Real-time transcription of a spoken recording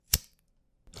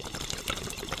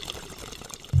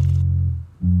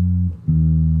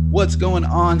What's going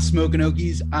on, Smokin'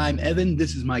 Okies? I'm Evan.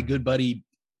 This is my good buddy,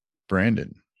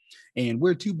 Brandon. and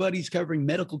we're two buddies covering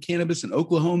medical cannabis in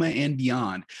Oklahoma and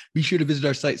beyond. Be sure to visit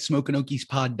our site,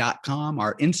 smokinokiespod.com,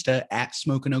 our Insta at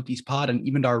smokinokiespod, and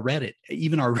even our Reddit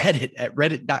at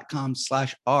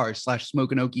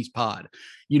reddit.com/r/smokinokiespod.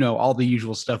 You know, all the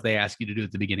usual stuff they ask you to do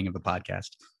at the beginning of the podcast.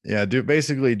 Yeah,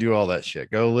 basically do all that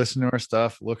shit. Go listen to our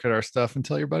stuff, look at our stuff, and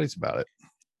tell your buddies about it.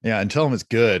 Yeah, and tell them it's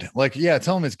good.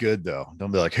 Tell them it's good though.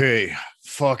 Don't be like, hey,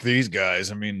 fuck these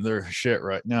guys. I mean, they're shit,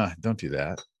 right? No, don't do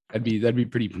that. That'd be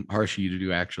pretty harsh of you to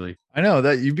do, actually. I know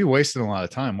that you'd be wasting a lot of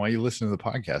time. Why you listen to the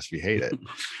podcast if you hate it?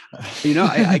 You know,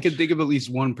 I can think of at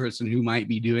least one person who might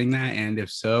be doing that. And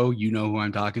if so, you know who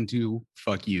I'm talking to.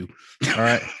 Fuck you. All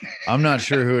right. I'm not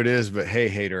sure who it is, but hey,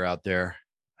 hater out there.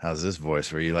 How's this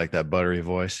voice? Were you like that buttery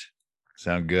voice?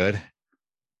 Sound good?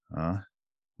 Well,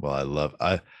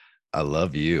 I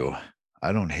love you.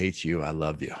 I don't hate you. I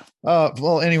love you.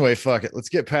 Well, anyway, fuck it. Let's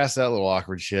get past that little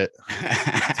awkward shit.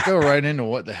 Let's go right into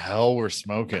what the hell we're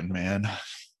smoking, man.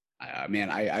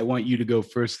 I want you to go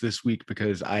first this week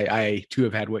because I too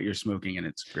have had what you're smoking and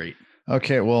it's great.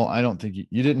 Okay. Well, I don't think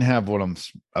you didn't have what I'm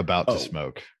about to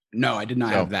smoke. No, I did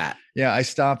not have that. Yeah, I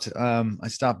stopped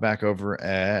back over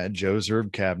at Joe's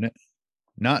Herb Cabinet,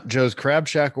 not Joe's Crab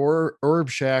Shack or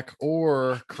Herb Shack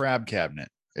or Crab Cabinet.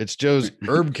 It's Joe's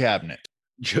Herb Cabinet.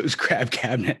 Joe's Crab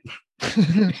Cabinet.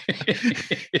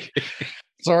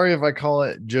 Sorry if I call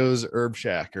it Joe's Herb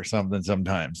Shack or something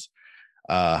sometimes.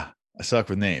 I suck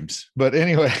with names. But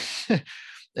anyway,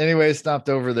 I stopped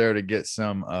over there to get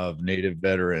some of Native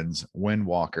Veterans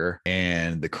Windwalker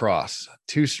and the Cross.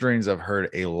 Two strains I've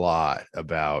heard a lot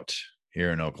about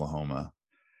here in Oklahoma.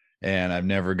 And I've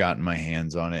never gotten my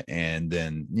hands on it. And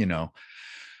then, you know,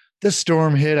 the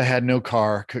storm hit. I had no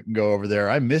car, couldn't go over there.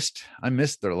 I missed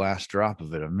their last drop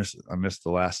of it. I missed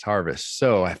the last harvest.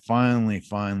 So I finally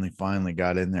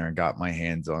got in there and got my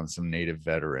hands on some Native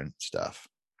Veteran stuff.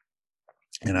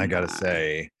 And I gotta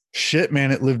say, shit, man,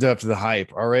 it lived up to the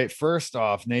hype. All right. First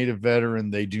off, Native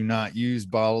Veteran, they do not use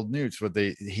bottled newts.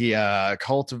 He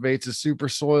cultivates a super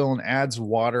soil and adds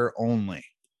water only.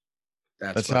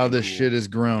 That's how this shit is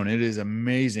grown. It is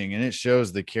amazing. And it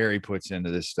shows the care he puts into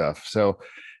this stuff. So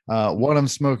what I'm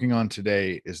smoking on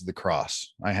today is the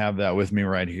Cross. I have that with me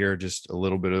right here. Just a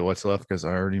little bit of what's left because I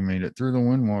already made it through the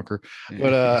Windwalker.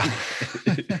 But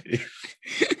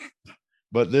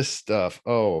but this stuff,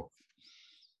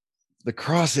 the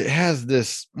Cross, it has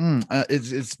this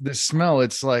it's this smell.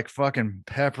 It's like fucking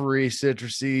peppery,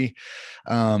 citrusy.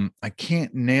 I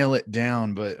can't nail it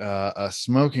down, but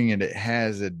smoking it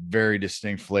has a very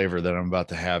distinct flavor that I'm about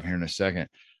to have here in a second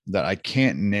that I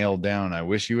can't nail down. I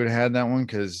wish you would have had that one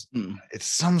because it's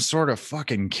some sort of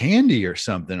fucking candy or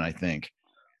something, I think.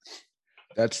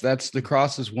 That's the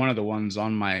Cross is one of the ones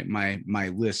on my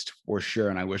list for sure.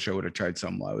 And I wish I would have tried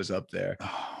some while I was up there.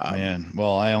 Oh, man.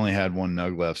 Well, I only had one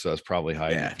nug left, so I was probably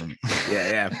hiding it from me.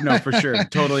 Yeah. No, for sure.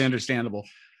 Totally understandable.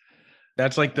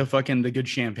 That's like the good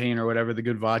champagne or whatever, the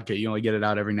good vodka. You only get it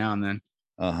out every now and then.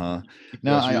 Now,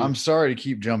 I'm sorry to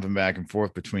keep jumping back and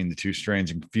forth between the two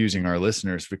strains and confusing our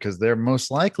listeners because they're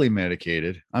most likely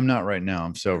medicated. I'm not right now.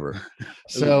 I'm sober.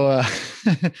 So,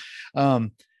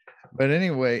 but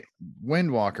anyway,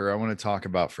 Windwalker, I want to talk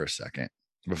about for a second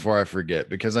before I forget,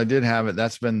 because I did have it.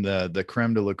 That's been the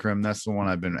creme de la creme. That's the one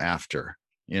I've been after,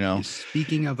 you know.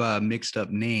 Speaking of mixed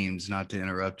up names, not to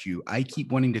interrupt you, I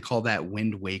keep wanting to call that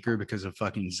Wind Waker because of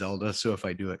fucking Zelda. So if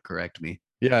I do it, correct me.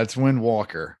 Yeah, it's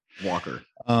Windwalker. Walker.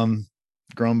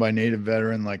 Grown by Native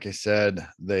Veteran. Like I said,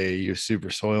 they use super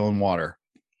soil and water.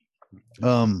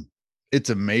 It's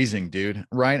amazing, dude.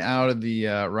 Right out of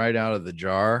the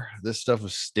jar, this stuff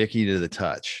was sticky to the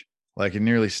touch. Like it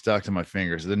nearly stuck to my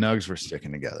fingers. The nugs were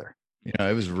sticking together. You know,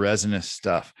 it was resinous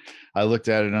stuff. I looked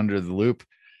at it under the loop.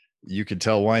 You could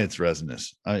tell why it's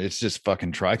resinous. It's just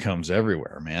fucking trichomes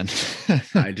everywhere, man.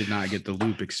 I did not get the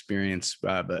loop experience,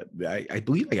 but I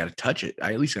believe I got to touch it.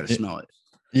 I at least got to smell it.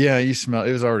 Yeah, you smell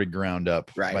it was already ground up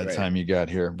by the time you got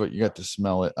here, but you got to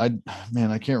smell it. I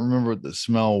can't remember what the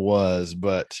smell was,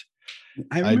 but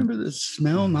I remember the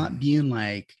smell not being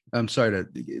like, I'm sorry to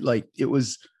like, it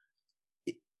was,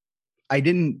 I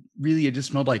didn't really, it just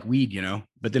smelled like weed, you know,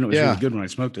 but then it was really good when I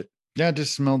smoked it. Yeah, it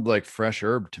just smelled like fresh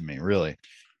herb to me, really.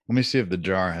 Let me see if the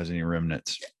jar has any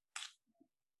remnants.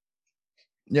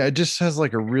 Yeah, it just has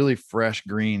like a really fresh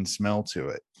green smell to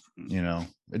it. You know,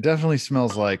 it definitely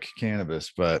smells like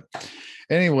cannabis, but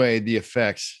anyway, the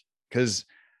effects, because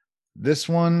this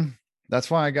one,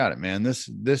 that's why I got it, man. This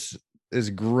is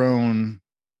grown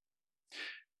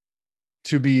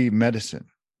to be medicine.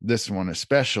 This one,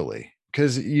 especially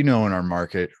because, you know, in our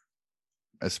market,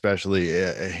 especially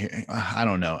I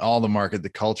don't know, all the market, the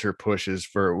culture pushes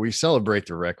for, we celebrate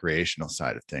the recreational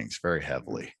side of things very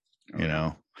heavily, you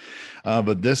know.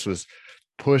 But this was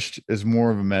pushed as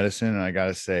more of a medicine, and I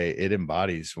gotta say it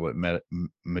embodies what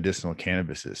medicinal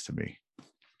cannabis is to me.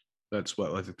 That's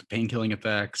what, like the pain killing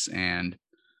effects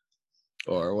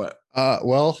or what?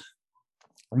 Well,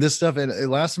 this stuff, it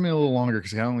lasted me a little longer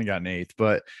because I only got an eighth,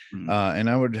 but and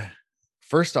I would,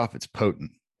 first off, it's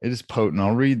potent. It is potent.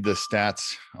 I'll read the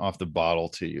stats off the bottle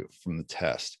to you from the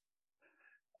test.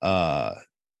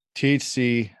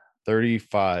 THC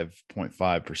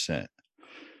 35.5%.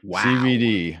 Wow.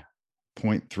 CBD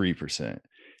 0.3%.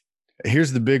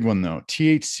 Here's the big one though.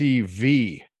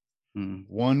 THCV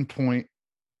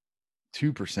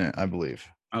 1.2%, I believe.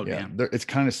 Oh, yeah, damn. it's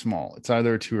kind of small. It's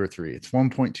either a 2 or 3. It's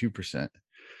 1.2%.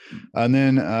 And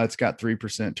then it's got 3%,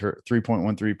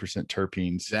 3.13%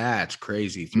 terpenes. That's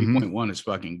crazy. 3.1 is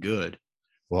fucking good.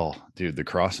 Well, dude, the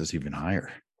cross is even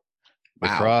higher.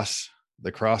 Wow.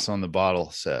 The cross on the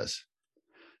bottle says,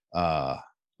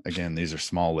 again, these are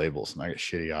small labels and I got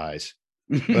shitty eyes,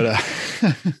 but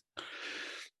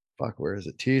fuck, where is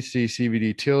it? THC,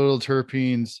 CBD, total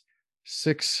terpenes,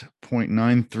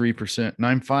 6.93%,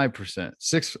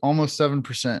 95%, almost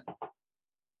 7%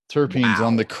 terpenes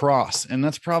on the cross. And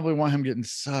that's probably why I'm getting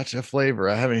such a flavor.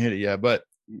 I haven't hit it yet, but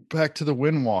back to the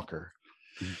Windwalker.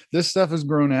 This stuff is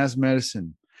grown as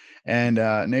medicine. And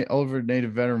over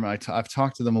Native Veteran, I've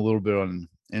talked to them a little bit on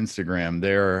Instagram.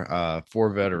 They're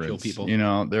for veterans. People. You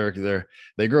know,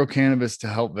 they grow cannabis to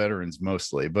help veterans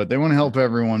mostly, but they want to help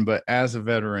everyone. But as a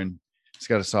veteran, it's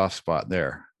got a soft spot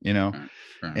there, you know.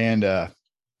 Right. And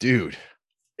dude,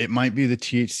 it might be the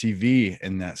THCV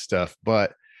in that stuff,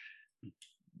 but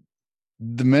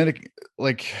the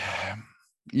like,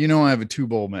 you know, I have a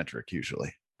 2-bowl metric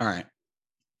usually. All right.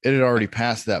 It had already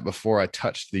passed that before I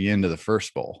touched the end of the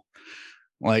first bowl.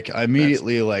 Like I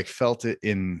immediately like felt it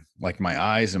in like my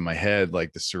eyes and my head,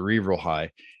 like the cerebral high.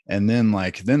 And then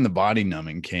the body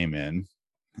numbing came in,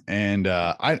 and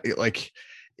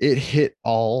it hit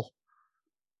all,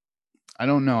 I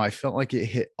don't know. I felt like it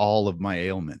hit all of my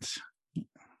ailments,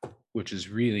 which is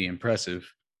really impressive.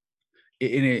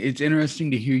 It's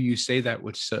interesting to hear you say that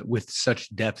with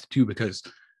such depth too, because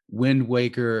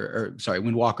Windwalker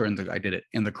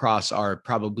and the Cross are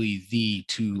probably the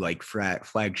two like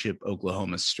flagship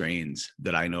Oklahoma strains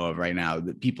that I know of right now,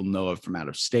 that people know of from out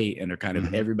of state, and are kind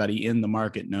of everybody in the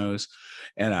market knows.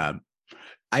 And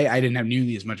I didn't have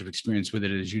nearly as much of experience with it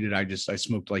as you did. I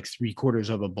smoked like 3/4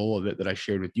 of a bowl of it that I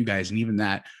shared with you guys, and even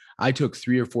that I took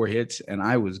 3 or 4 hits and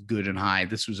I was good and high.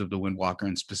 This was of the Windwalker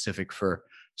in specific for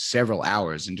several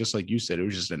hours, and just like you said, it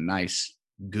was just a nice,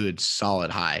 good, solid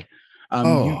high.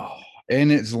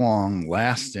 And it's long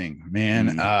lasting,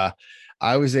 man.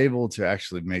 I was able to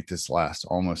actually make this last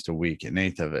almost a week, an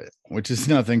eighth of it, which is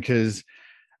nothing, because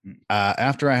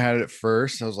after I had it at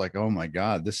first, I was like, oh my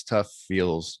God, this stuff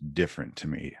feels different to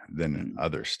me than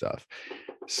other stuff.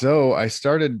 So I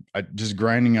started just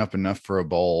grinding up enough for a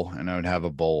bowl, and I would have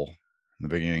a bowl in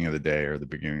the beginning of the day or the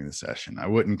beginning of the session. I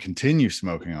wouldn't continue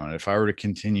smoking on it. If I were to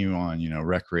continue on, you know,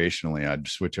 recreationally, I'd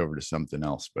switch over to something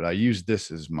else. But I used this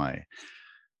as my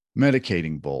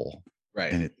medicating bowl,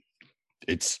 right? And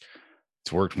it's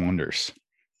worked wonders.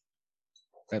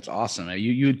 That's awesome.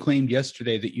 You had claimed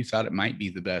yesterday that you thought it might be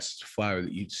the best flower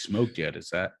that you'd smoked yet. Is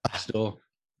that still?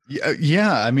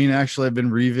 Yeah. I mean, actually, I've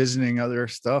been revisiting other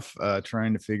stuff,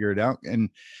 trying to figure it out, and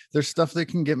there's stuff that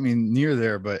can get me near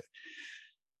there, but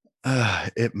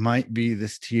it might be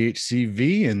this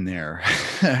THCV in there.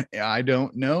 I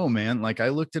don't know, man. Like I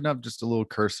looked it up, just a little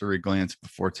cursory glance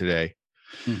before today.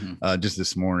 Just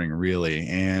this morning, really.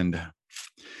 And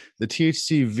the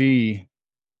THCV,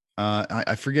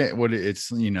 I forget what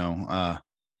it's, you know, I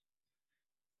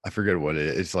forget what it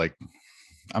is. It's like,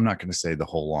 I'm not going to say the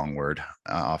whole long word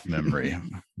off memory.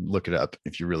 Look it up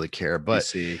if you really care.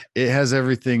 But it has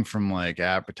everything from like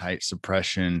appetite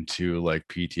suppression to like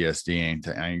PTSD,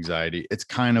 anxiety. It's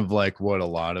kind of like what a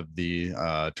lot of the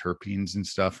terpenes and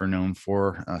stuff are known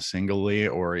for, singly,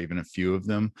 or even a few of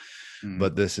them.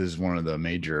 But this is one of the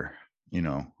major, you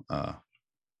know,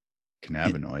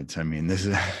 cannabinoids. I mean, this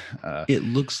is it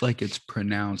looks like it's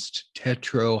pronounced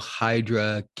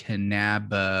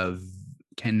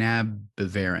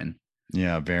tetrahydrocannabivarin.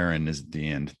 Yeah, varin is at the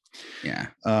end. Yeah.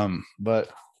 But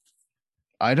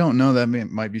I don't know, that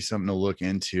might be something to look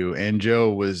into. And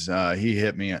Joe was he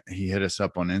hit us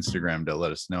up on Instagram to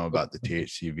let us know about the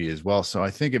THCV as well. So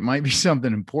I think it might be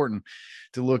something important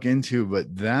to look into,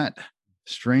 but that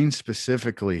strain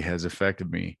specifically has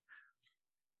affected me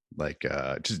like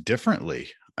just differently.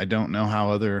 I don't know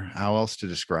how else to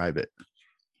describe it.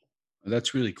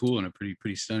 That's really cool and a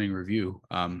pretty stunning review.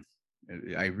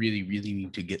 I really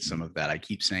need to get some of that. I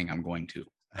keep saying I'm going to.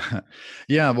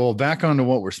 Yeah, well, back onto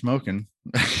what we're smoking.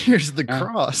 Here's the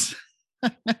cross.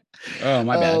 Oh,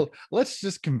 my bad. Let's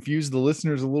just confuse the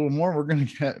listeners a little more. We're gonna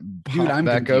I'm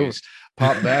back confused.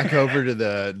 pop back over to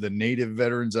the native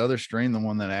veterans other strain, the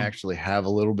one that I actually have a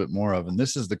little bit more of, and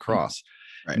this is the cross.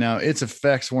 Right. Now its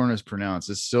effects weren't as pronounced.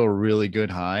 It's still a really good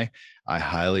high. I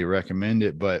highly recommend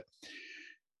it, but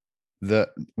the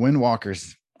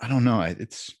Windwalkers, I don't know.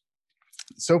 It's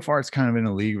so far it's kind of in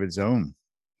a league of its own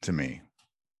to me.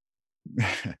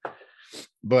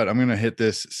 But I'm gonna hit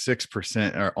this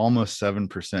 6% or almost 7%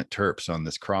 terps on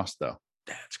this cross, though.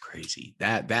 That's crazy.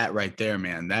 That right there,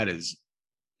 man. That is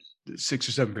 6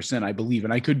 or 7%, I believe.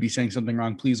 And I could be saying something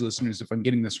wrong. Please, listeners, if I'm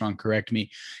getting this wrong, correct me.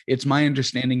 It's my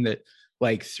understanding that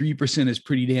like 3% is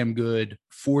pretty damn good.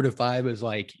 4 to 5 is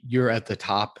like you're at the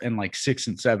top, and like 6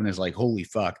 and 7 is like holy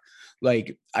fuck.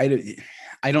 Like I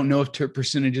don't know if terp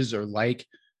percentages are like.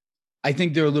 I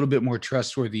think they're a little bit more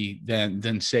trustworthy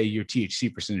than say your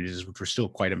THC percentages, which were still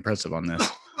quite impressive on this.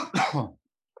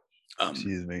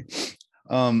 Excuse me.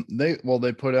 They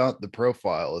put out the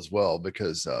profile as well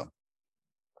because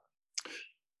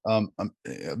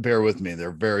bear with me,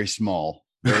 they're very small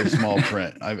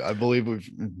print. I believe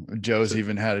Joe's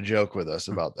even had a joke with us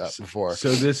about that before. So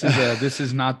this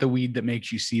is not the weed that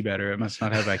makes you see better. It must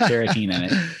not have a carotene in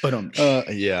it.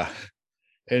 But yeah.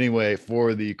 Anyway,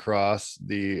 for the cross,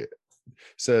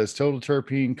 says total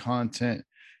terpene content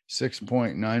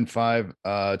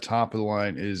 6.95. Top of the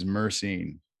line is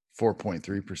myrcene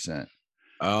 4.3%.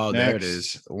 Oh, next, there it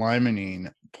is.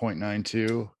 Limonene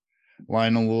 0.92,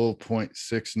 linalool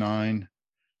 0.69,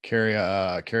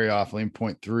 caryophyllene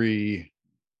 0.3.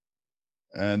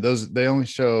 And they only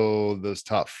show those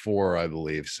top 4, I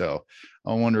believe. So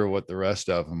I wonder what the rest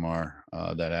of them are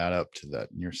that add up to that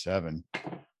near 7.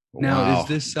 Now, wow.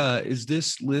 Is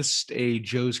this list a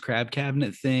Joe's Crab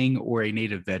Cabinet thing or a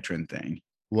native veteran thing?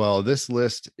 Well, this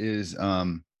list is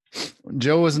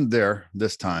Joe wasn't there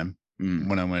this time.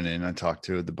 When I went in, I talked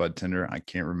to the bud tender. I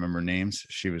can't remember names.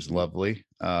 She was lovely.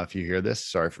 If you hear this,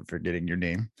 sorry for forgetting your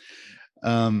name.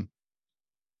 But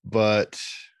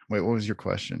wait, what was your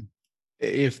question?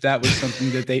 If that was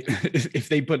something that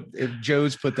if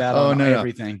Joe's put that on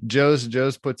everything. No.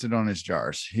 Joe's puts it on his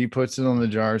jars. He puts it on the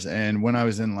jars. And when I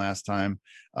was in last time,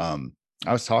 I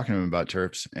was talking to him about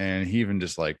terps, and he even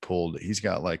just like he's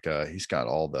got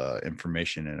all the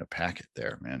information in a packet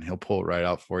there, man. He'll pull it right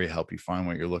out for you, help you find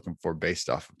what you're looking for based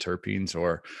off of terpenes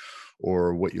or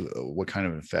what kind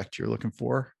of effect you're looking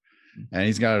for. And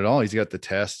he's got it all. He's got the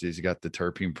test. He's got the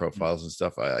terpene profiles and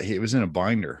stuff. It was in a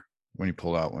binder when he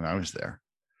pulled out when I was there.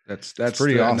 That's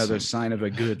pretty awesome. Another sign of a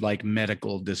good like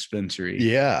medical dispensary.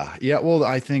 Yeah. Well,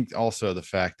 I think also the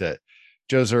fact that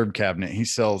Joe's Herb Cabinet, he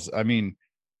sells, I mean,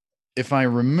 if I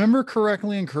remember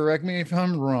correctly, and correct me if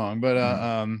I'm wrong,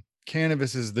 but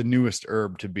cannabis is the newest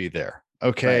herb to be there.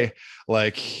 Okay. Right.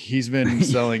 Like he's been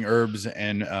selling herbs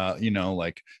and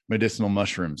like medicinal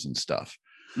mushrooms and stuff.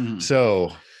 Mm-hmm.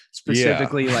 So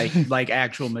specifically like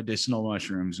actual medicinal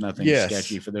mushrooms, nothing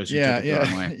sketchy for those who took it the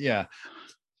wrong way. Yeah.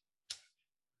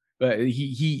 But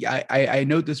I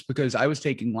note this because I was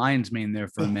taking lion's mane there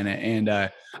for a minute, and I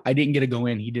didn't get to go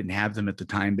in. He didn't have them at the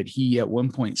time, but he at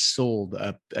one point sold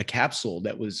a capsule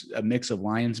that was a mix of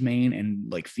lion's mane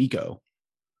and like FICO,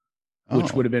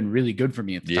 which would have been really good for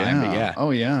me at the time. But yeah.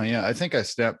 Oh yeah. I think I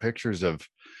snapped pictures of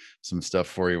some stuff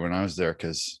for you when I was there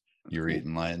because you were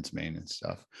eating lion's mane and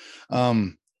stuff.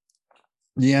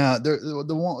 Yeah.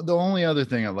 The only other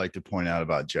thing I'd like to point out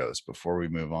about Joe's before we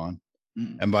move on.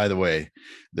 And by the way,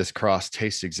 this cross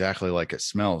tastes exactly like it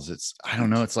smells. I don't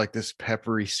know. It's like this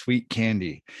peppery sweet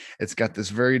candy. It's got this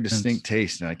very distinct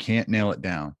taste and I can't nail it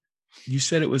down. You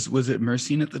said was it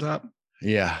myrcene at the top?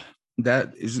 Yeah.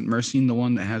 That isn't myrcene the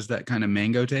one that has that kind of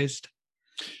mango taste?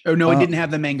 Oh no, it didn't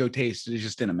have the mango taste. It's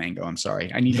just in a mango. I'm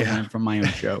sorry. I need to learn from my own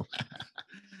show.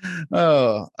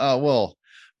 Well,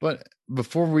 but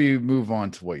before we move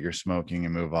on to what you're smoking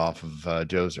and move off of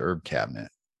Joe's Herb Cabinet.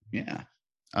 Yeah.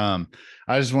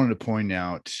 I just wanted to point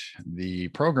out the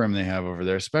program they have over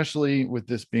there, especially with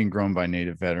this being grown by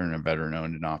native veteran and veteran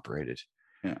owned and operated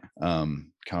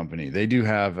company. They do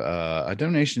have a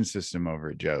donation system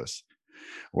over at Joe's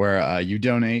where you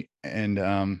donate and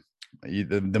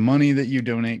the money that you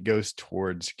donate goes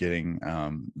towards getting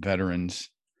veterans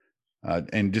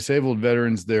and disabled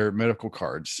veterans their medical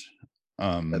cards.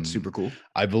 That's super cool.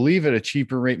 I believe at a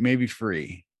cheaper rate, maybe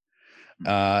free.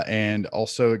 And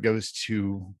also it goes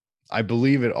to, I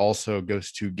believe it also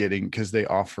goes to getting, because they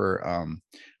offer,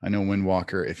 I know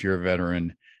Windwalker, if you're a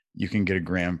veteran, you can get a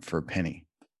gram for a penny.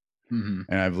 Mhm.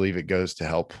 And I believe it goes to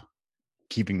help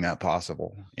keeping that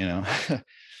possible, you know.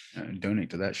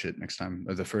 Donate to that shit next time,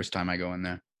 or the first time I go in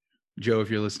there. Joe, if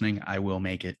you're listening, I will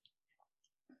make it.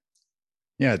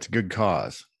 Yeah, it's a good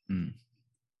cause.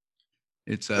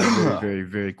 It's very, very,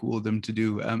 very cool of them to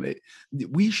do.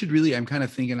 We should really, I'm kind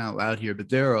of thinking out loud here, but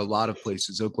there are a lot of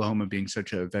places, Oklahoma being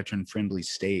such a veteran friendly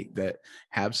state, that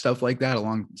have stuff like that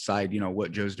alongside,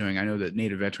 what Joe's doing. I know that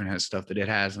Native Veteran has stuff that it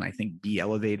has, and I think Be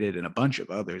Elevated and a bunch of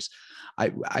others.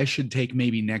 I should take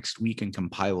maybe next week and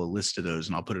compile a list of those,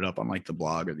 and I'll put it up on like the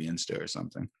blog or the Insta or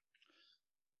something.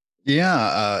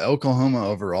 Yeah, Oklahoma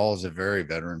overall is a very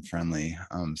veteran friendly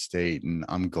state, and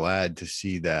I'm glad to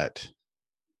see that,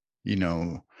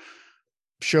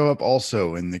 show up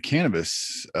also in the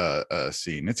cannabis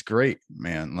scene. It's great,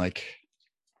 man.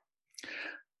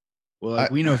 Well,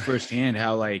 we know firsthand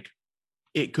how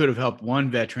it could have helped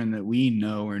one veteran that we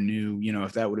know or knew,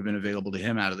 if that would have been available to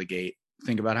him out of the gate.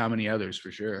 Think about how many others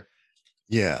for sure.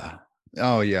 Yeah.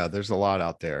 Oh yeah, there's a lot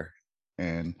out there.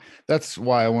 And that's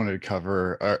why I wanted to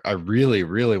cover. I really,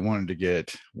 really wanted to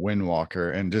get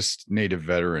Windwalker and just Native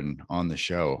Veteran on the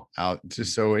show out,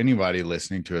 just so anybody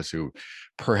listening to us who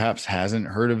perhaps hasn't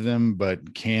heard of them,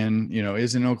 but can,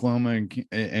 is in Oklahoma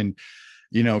and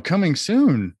coming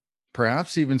soon,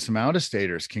 perhaps even some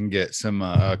out-of-staters can get some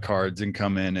cards and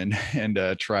come in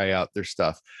and try out their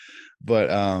stuff.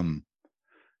 But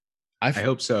I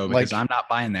hope so, because I'm not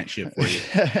buying that shit for you.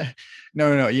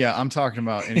 No. Yeah, I'm talking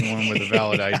about anyone with a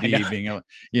valid ID being able,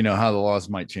 how the laws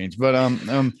might change. But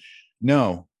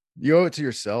no, you owe it to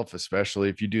yourself, especially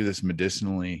if you do this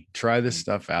medicinally. Try this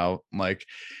stuff out.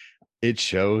 It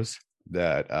shows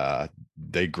that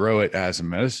they grow it as a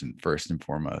medicine first and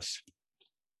foremost.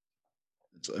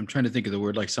 I'm trying to think of the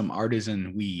word, like some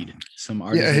artisan weed,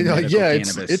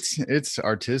 cannabis. It's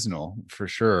artisanal for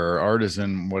sure,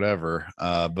 artisan, whatever.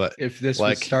 But if this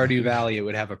was Stardew Valley, it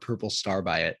would have a purple star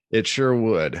by it. It sure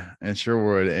would.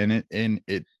 And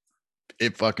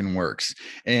it fucking works.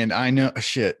 And I know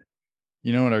shit.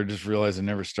 You know what? I just realized I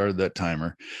never started that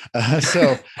timer.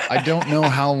 So I don't know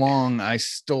how long I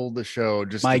stole the show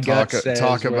just to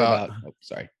talk about.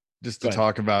 Just to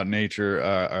talk about nature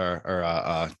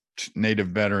or Native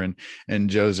Veteran and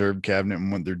Joe's Herb Cabinet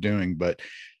and what they're doing, but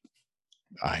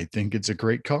I think it's a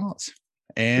great cause.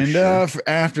 And sure.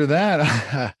 After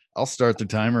that, I'll start the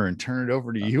timer and turn it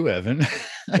over to you, Evan.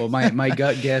 Well, my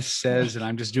gut guess says, and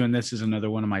I'm just doing this as another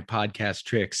one of my podcast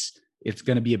tricks, it's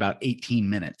going to be about 18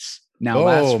 minutes.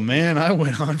 Now, man, I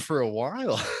went on for a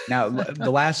while. Now,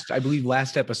 I believe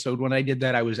last episode when I did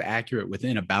that, I was accurate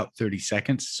within about 30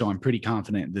 seconds. So I'm pretty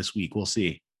confident this week. We'll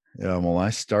see. Yeah, well,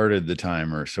 I started the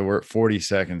timer. So we're at 40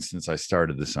 seconds since I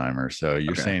started the timer. So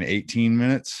you're saying 18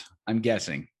 minutes? I'm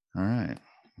guessing. All right.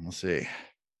 We'll see.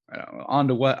 On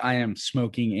to what I am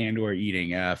smoking and or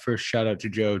eating. First, shout out to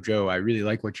Joe. Joe, I really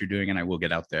like what you're doing, and I will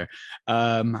get out there.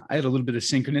 I had a little bit of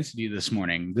synchronicity this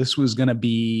morning. This was going to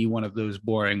be one of those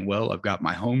boring, I've got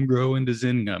my home grow into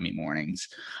Zen gummy mornings.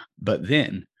 But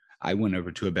then I went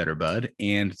over to a Better Bud,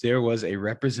 and there was a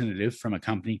representative from a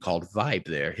company called Vibe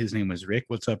there. His name was Rick.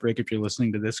 What's up, Rick? If you're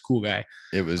listening to this, cool guy.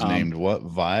 It was named what?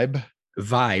 Vibe?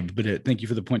 Vibe, but thank you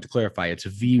for the point to clarify. It's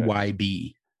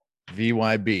VYB.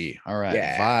 VYB. All right.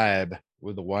 Yeah. Vibe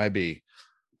with the YB.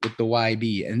 With the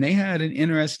YB. And they had an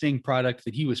interesting product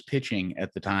that he was pitching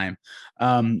at the time.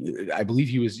 I believe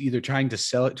he was either trying to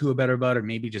sell it to a Better Bud or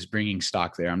maybe just bringing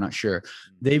stock there. I'm not sure.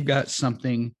 They've got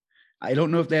something. I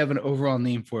don't know if they have an overall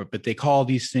name for it, but they call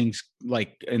these things,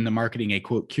 like in the marketing, a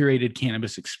quote, curated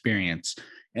cannabis experience.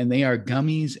 And they are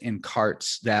gummies and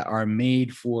carts that are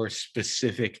made for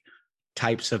specific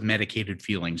types of medicated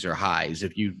feelings or highs,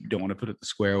 if you don't want to put it the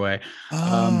square way.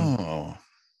 And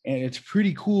it's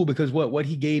pretty cool because what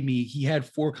he gave me, he had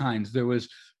 4 kinds. There was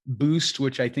Boost,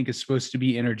 which I think is supposed to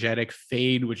be energetic,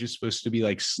 Fade, which is supposed to be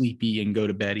like sleepy and go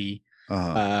to beddy,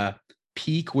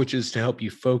 Peak, which is to help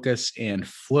you focus, and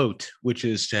Float, which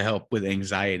is to help with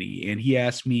anxiety. And he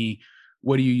asked me,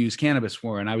 what do you use cannabis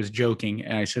for? And I was joking.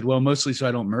 And I said, well, mostly so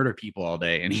I don't murder people all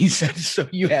day. And he said, so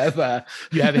you have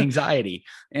anxiety.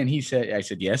 And I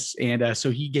said, yes. And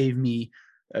so he gave me,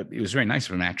 it was very nice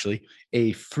of him, actually,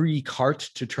 a free cart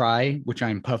to try, which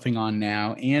I'm puffing on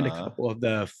now, and a couple of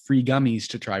the free gummies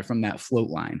to try from that Float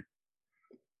line.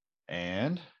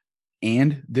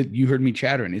 And that you heard me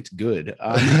chattering. It's good.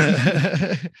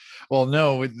 Well,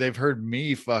 no, they've heard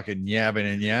me fucking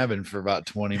yabbing for about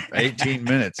 18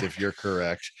 minutes, if you're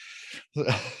correct.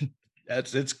 I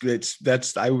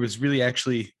was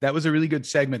really that was a really good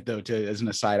segment, though, as an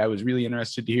aside. I was really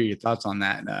interested to hear your thoughts on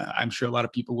that. And I'm sure a lot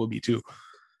of people will be too.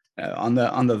 On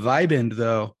the Vibe end,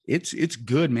 though, it's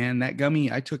good, man. That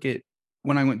gummy, I took it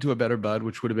when I went to a Better Bud,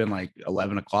 which would have been like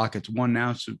 11 o'clock. It's 1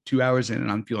 now, so 2 hours in,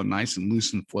 and I'm feeling nice and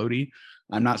loose and floaty.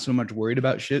 I'm not so much worried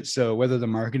about shit. So whether the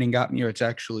marketing got me or it's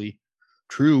actually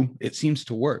true, it seems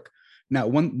to work. Now,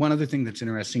 one other thing that's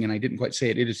interesting, and I didn't quite say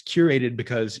it, it is curated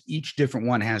because each different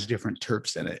one has different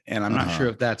terps in it. And I'm not sure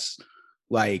if that's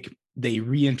like they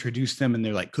reintroduce them and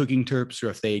they're like cooking terps, or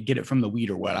if they get it from the weed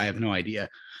or what. I have no idea.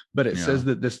 But it says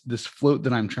that this float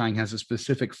that I'm trying has a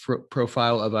specific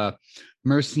profile of a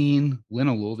myrcene,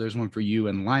 linalool, there's one for you,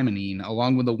 and limonene,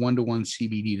 along with a 1-to-1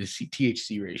 CBD to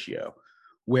THC ratio,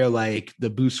 where like the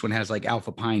boost one has like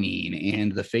alpha pinene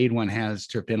and the fade one has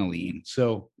terpinolene.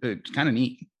 So it's kind of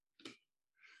neat.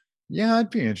 Yeah, I'd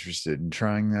be interested in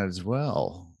trying that as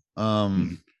well.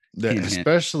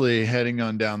 Especially heading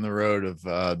on down the road of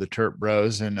the Terp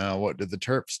Bros and what do the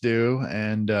Terps do,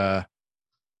 and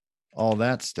all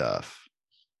that stuff.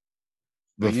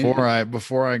 Before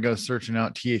I go searching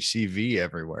out THCV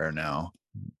everywhere now.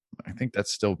 I think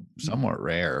that's still somewhat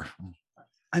rare.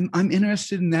 I'm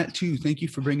interested in that too. Thank you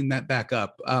for bringing that back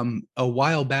up. A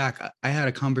while back, I had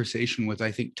a conversation with, I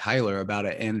think, Tyler about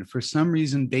it. And for some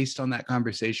reason, based on that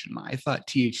conversation, I thought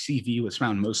THCV was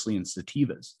found mostly in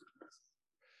sativas.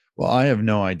 Well, I have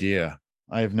no idea.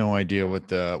 I have no idea what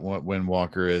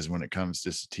Windwalker is when it comes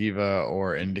to sativa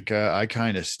or indica. I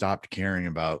kind of stopped caring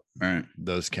about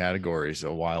those categories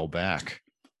a while back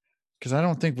because I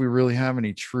don't think we really have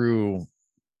any true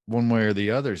one way or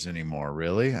the others anymore,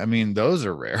 really. I mean, those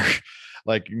are rare.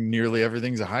 Like nearly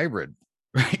everything's a hybrid.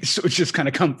 Right. So it's just kind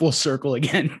of come full circle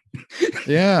again.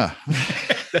 Yeah.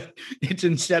 It's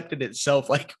incepted itself.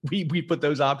 Like we put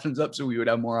those options up so we would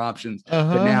have more options.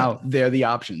 But now they're the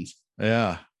options.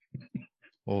 Yeah.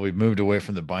 Well, we've moved away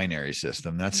from the binary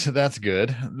system. That's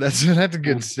good. That's a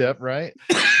good step, right?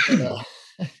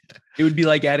 It would be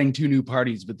like adding 2 new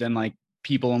parties, but then like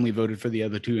people only voted for the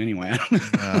other 2 anyway.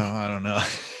 I don't know.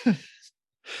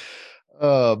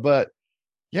 But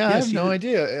yeah, I have no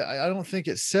idea. I don't think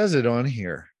it says it on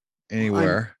here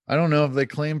anywhere. I don't know if they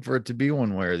claim for it to be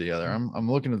one way or the other. I'm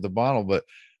looking at the bottle, but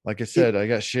like I said, I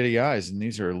got shitty eyes, and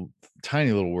these are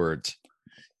tiny little words.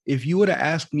 If you would have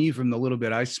asked me from the little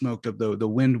bit I smoked of the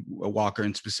Windwalker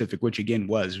in specific, which again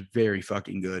was very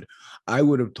fucking good, I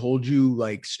would have told you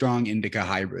like strong indica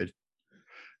hybrid.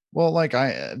 Well, like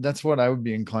that's what I would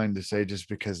be inclined to say, just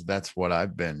because that's what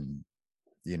I've been,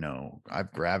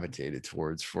 I've gravitated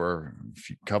towards for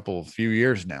a few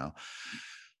years now.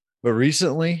 But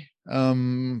recently,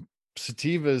 sativas,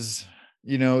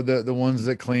 the ones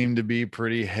that claim to be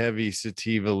pretty heavy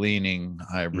sativa leaning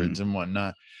hybrids and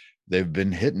whatnot, they've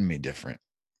been hitting me different.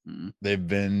 They've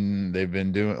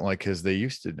been doing like, because they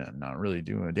used to not really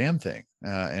do a damn thing,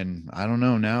 and I don't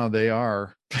know, now they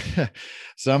are.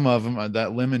 Some of them,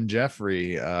 that Lemon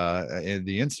Jeffrey,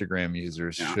 the Instagram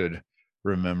users should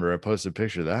remember. I posted a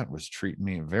picture that was treating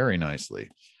me very nicely.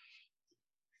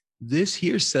 This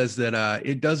here says that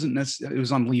it doesn't necessarily, it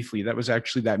was on Leafly. That was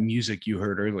actually that music you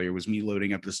heard earlier was me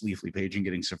loading up this Leafly page and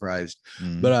getting surprised.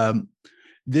 But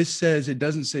this says it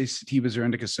doesn't say sativas or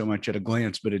indica so much at a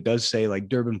glance, but it does say like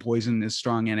Durban Poison is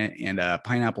strong in it, and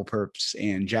Pineapple Perps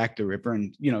and Jack the Ripper,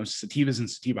 and sativas and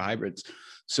sativa hybrids.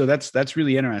 So that's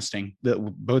really interesting that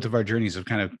both of our journeys have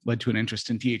kind of led to an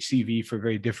interest in THCV for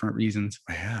very different reasons.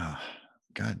 Yeah.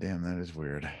 God damn, that is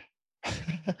weird.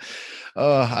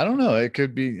 I don't know. It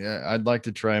could be. I'd like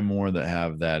to try more that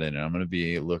have that in it. I'm going to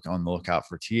be on the lookout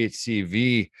for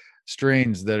THCV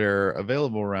strains that are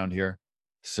available around here.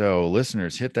 So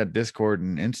listeners, hit that Discord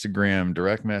and Instagram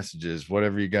direct messages,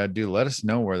 whatever you got to do. Let us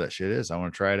know where that shit is. I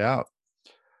want to try it out.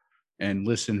 And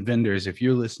listen, vendors, if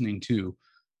you're listening too,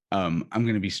 I'm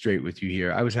going to be straight with you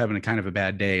here. I was having a kind of a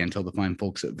bad day until the fine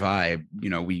folks at Vibe,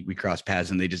 we crossed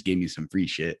paths and they just gave me some free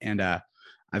shit. And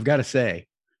I've got to say,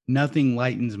 nothing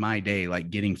lightens my day like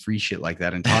getting free shit like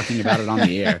that and talking about it on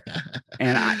the air.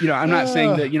 And I'm not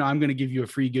saying that, I'm going to give you a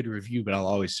free good review, but I'll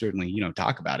always certainly,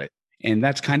 talk about it. And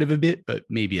that's kind of a bit, but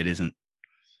maybe it isn't.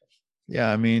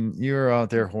 Yeah. I mean, you're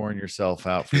out there whoring yourself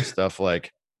out for stuff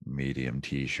like medium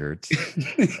t-shirts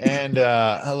and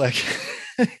like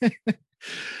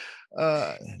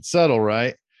subtle,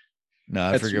 right? No,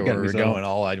 I forget where we're going.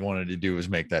 All I wanted to do was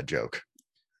make that joke.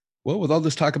 Well, with all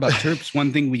this talk about terps,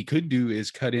 one thing we could do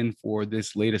is cut in for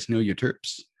this latest Know Your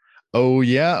Terps. Oh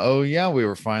yeah. We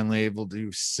were finally able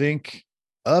to sync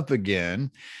up again.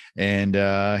 And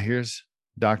here's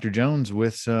Dr. Jones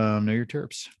with some Know Your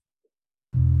Terps.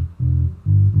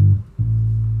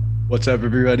 What's up,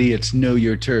 everybody? It's Know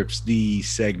Your Terps, the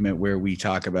segment where we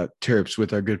talk about terps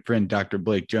with our good friend, Dr.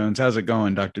 Blake Jones. How's it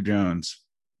going, Dr. Jones?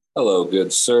 Hello,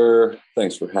 good sir.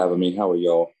 Thanks for having me. How are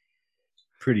y'all?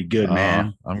 Pretty good,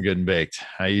 man. I'm good and baked.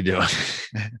 How you doing?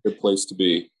 Good place to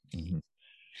be.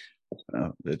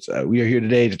 We are here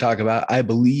today to talk about, I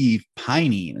believe,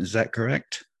 pinene. Is that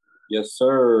correct? Yes,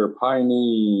 sir.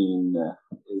 Pinene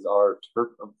is our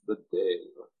terp of the day.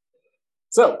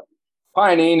 So,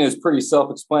 pinene is pretty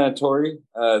self-explanatory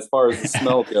as far as the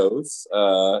smell goes.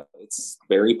 It's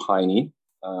very piney.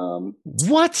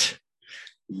 What?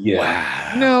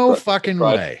 Yeah. Wow. No fucking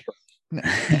way.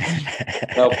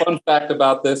 Now, fun fact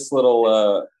about this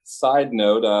little side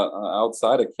note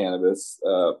outside of cannabis,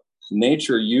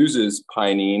 nature uses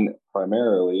pinene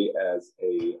primarily as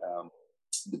a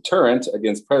deterrent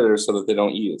against predators so that they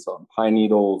don't eat it. So pine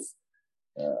needles,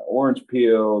 orange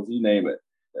peels, you name it.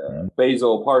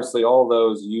 Basil, parsley, all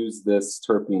those use this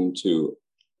terpene to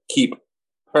keep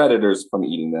predators from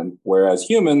eating them. Whereas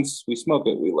humans, we smoke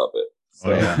it, we love it.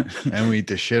 So, Oh yeah, and we eat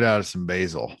the shit out of some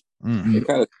basil. They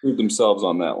kind of screwed themselves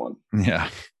on that one. Yeah.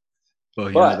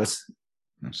 Well, But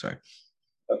I'm sorry.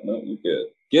 no, you're good.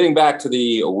 Getting back to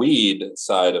the weed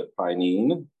side of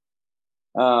pinene.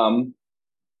 Now,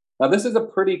 this is a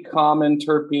pretty common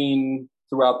terpene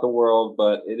throughout the world,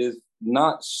 but it is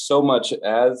not so much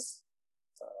as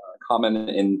common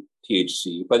in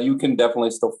THC, but you can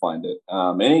definitely still find it.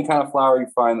 Any kind of flower you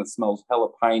find that smells hella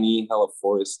piney, hella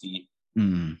foresty, it's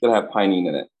going to have pinene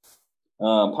in it.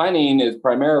 Pinene is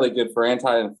primarily good for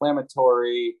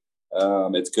anti-inflammatory.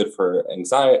 It's good for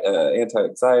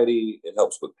anti-anxiety. It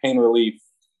helps with pain relief.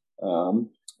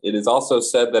 It is also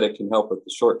said that it can help with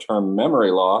the short-term memory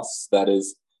loss that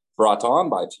is brought on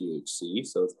by THC.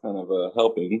 So it's kind of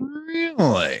helping.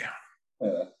 Really?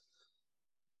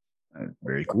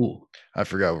 Very cool. I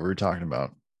forgot what we were talking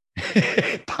about.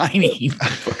 Pinene.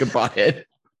 Fucking pothead.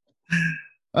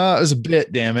 It was a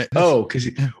bit, damn it. Oh, because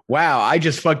wow, I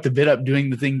just fucked the bit up doing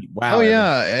the thing. Wow. Oh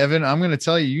yeah, Evan, I'm going to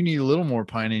tell you, you need a little more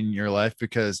pinene in your life,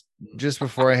 because just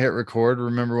before I hit record,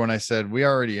 remember when I said we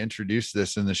already introduced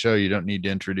this in the show? You don't need to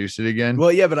introduce it again.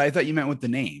 Well, yeah, but I thought you meant with the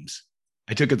names.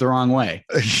 I took it the wrong way.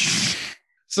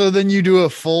 So then you do a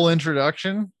full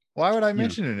introduction. Why would I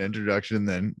mention an introduction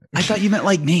then? I thought you meant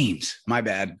like names. My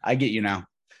bad. I get you now.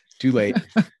 Too late.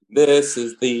 This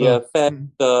is the effect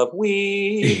of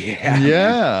weed.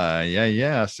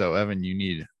 Yeah. So Evan, you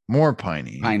need more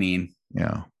pinene. Pinene.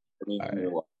 Yeah.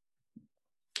 Where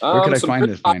could I find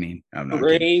this pinene?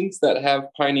 Grains that have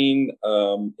pinene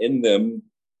in them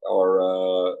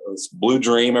are Blue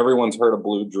Dream. Everyone's heard of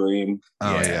Blue Dream.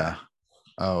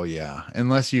 Oh yeah.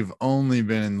 Unless you've only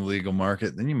been in the legal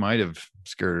market, then you might have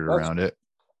skirted around it.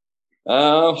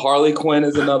 Harley Quinn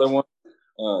is another one.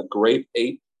 Grape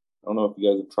Ape. I don't know if you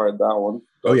guys have tried that one.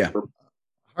 Oh yeah.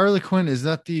 Harley Quinn, is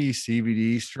that the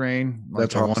CBD strain?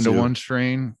 That's a 1-to-1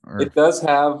 strain? Or? It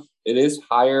is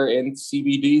higher in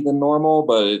CBD than normal,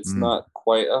 but it's not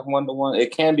quite a 1-to-1. It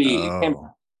can be a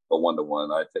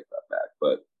 1-to-1. I take that back,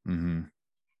 but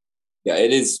yeah,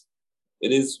 it is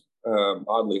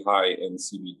oddly high in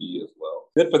CBD as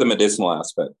well. Good for the medicinal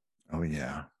aspect. Oh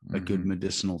yeah, a good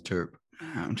medicinal terp.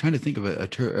 I'm trying to think of a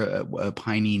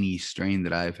pinene strain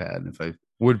that I've had.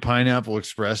 Would Pineapple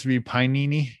Express be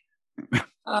pinene?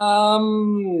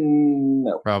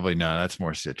 No, probably not. That's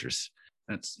more citrus.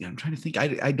 I'm trying to think.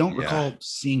 I don't recall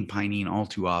seeing pinene all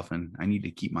too often. I need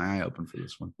to keep my eye open for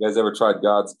this one. You guys ever tried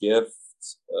God's Gift?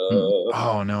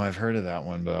 Oh no, I've heard of that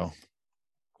one though.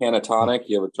 Canatonic,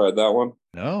 you ever tried that one?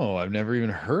 No, I've never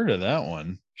even heard of that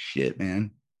one. Shit,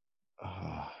 man.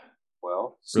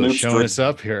 Well, really showing us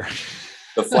up here.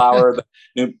 The flower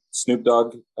that Snoop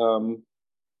Dogg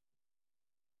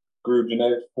grew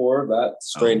genetics for, that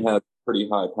strain has pretty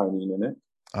high pinene in it.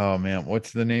 Oh man, what's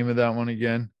the name of that one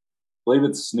again? I believe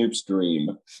it's Snoop's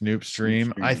Dream. Snoop's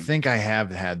Dream. I think I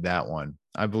have had that one.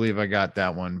 I believe I got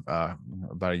that one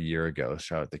about a year ago.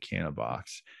 Shot at the Canna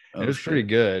Box. It was pretty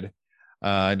good.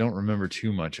 I don't remember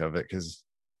too much of it because,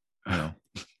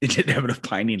 it didn't have enough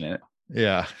pinene in it.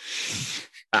 Yeah.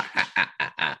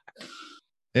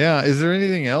 Yeah. Is there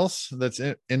anything else that's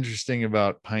interesting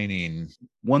about pinene?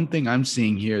 One thing I'm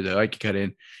seeing here that I could cut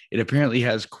in, it apparently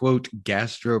has, quote,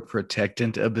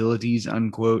 gastroprotectant abilities,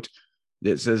 unquote.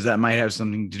 That says that might have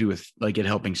something to do with like it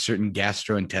helping certain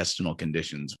gastrointestinal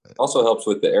conditions. Also helps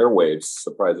with the airwaves.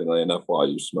 Surprisingly enough, while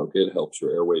you smoke it, helps your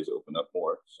airways open up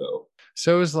more.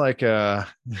 So it's like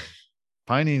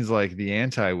pinene's like the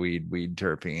anti-weed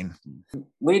terpene,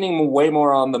 leaning way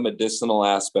more on the medicinal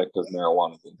aspect of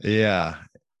marijuana. Yeah,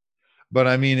 but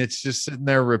I mean, it's just sitting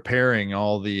there repairing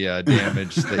all the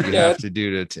damage that you have to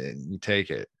do to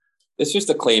take it. It's just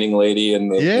a cleaning lady in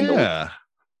the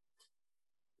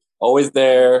always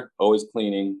there, always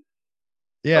cleaning.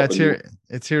 Yeah,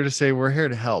 it's here to say we're here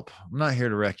to help. I'm not here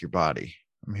to wreck your body.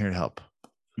 I'm here to help.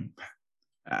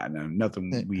 No,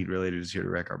 nothing weed related is here to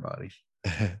wreck our bodies,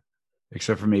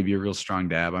 except for maybe a real strong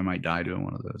dab. I might die doing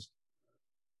one of those.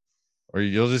 Or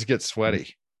you'll just get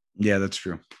sweaty. Yeah, that's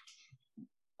true.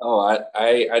 Oh,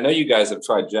 I know you guys have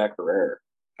tried Jack Herrera.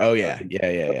 Oh yeah,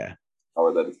 yeah.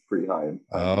 Oh, that is pretty high.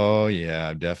 Oh yeah,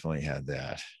 I've definitely had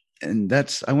that. And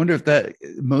I wonder if that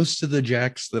most of the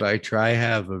Jacks that I try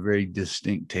have a very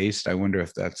distinct taste. I wonder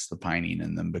if that's the pinene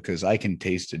in them, because I can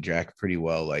taste a Jack pretty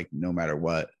well, like no matter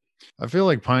what. I feel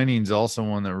like pinene's also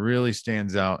one that really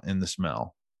stands out in the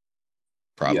smell.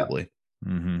 Probably.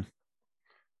 Yeah. Mm-hmm.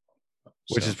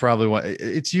 Which is probably why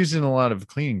it's used in a lot of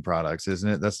cleaning products, isn't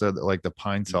it? That's like the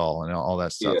Pine Sol and all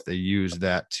that stuff. Yeah. They use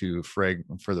that to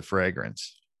for the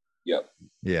fragrance. Yep.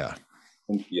 Yeah.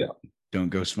 Yeah. Don't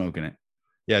go smoking it.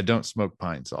 Yeah, don't smoke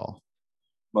Pine Sol.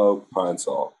 Smoke Pine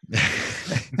Sol.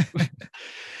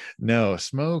 No,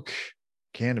 smoke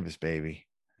cannabis, baby.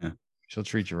 Yeah. She'll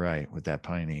treat you right with that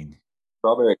pinene.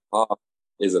 Strawberry pop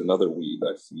is another weed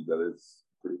I see that is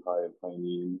pretty high in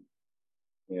pinene.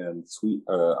 And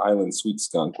island sweet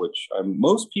skunk, which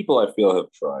most people I feel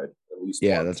have tried at least.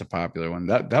 Yeah, once. That's a popular one.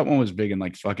 That one was big in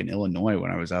like fucking Illinois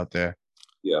when I was out there.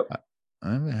 Yeah,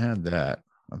 I haven't had that.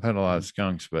 I've had a lot of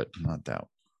skunks, but not that.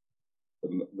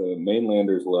 The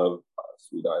mainlanders love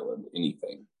Sweet Island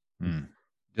anything. Mm.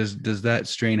 Does that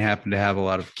strain happen to have a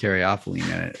lot of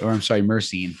caryophyllene in it? Or I'm sorry,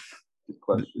 myrcene. Good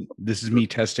question. This is me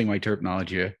testing my terp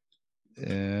knowledge here.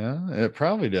 Yeah, it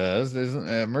probably does.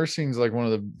 Myrcene's like one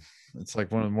of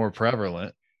the more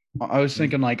prevalent. I was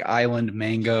thinking like island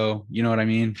mango. You know what I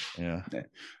mean? Yeah.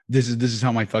 This is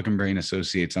how my fucking brain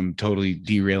associates. I'm totally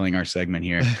derailing our segment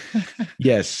here.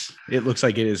 Yes, it looks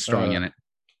like it is strong in it.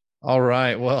 All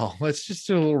right. Well, let's just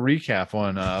do a little recap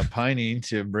on pinene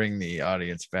to bring the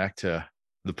audience back to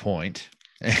the point.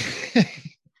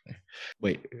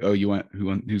 Wait. Oh,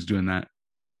 who's doing that?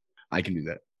 I can do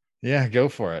that. Yeah, go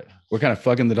for it. We're kind of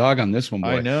fucking the dog on this one,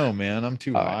 boy. I know, man. I'm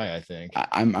too high, I think.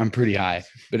 I'm pretty high,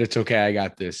 but it's okay. I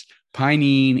got this.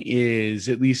 Pinene is,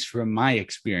 at least from my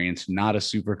experience, not a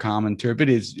super common terp. It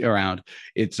is around.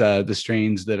 It's the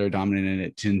strains that are dominant in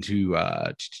it tend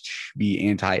to be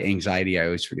anti-anxiety. I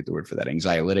always forget the word for that.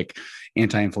 Anxiolytic,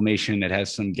 anti-inflammation. It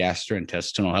has some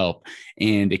gastrointestinal help,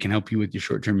 and it can help you with your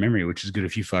short-term memory, which is good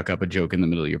if you fuck up a joke in the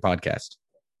middle of your podcast.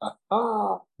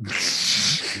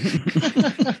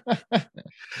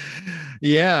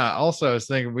 Yeah. Also, I was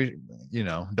thinking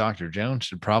Dr. Jones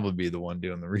should probably be the one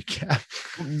doing the recap.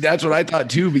 That's what I thought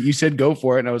too, but you said go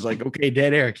for it, and I was like, okay,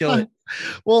 dead air, kill it.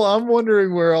 Well, I'm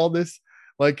wondering where all this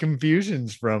like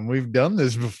confusion's from. We've done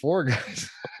this before, guys.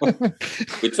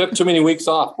 We took too many weeks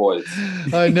off, boys.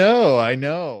 I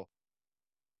know.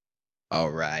 All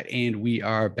right. And we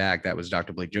are back. That was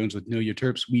Dr. Blake Jones with Know Your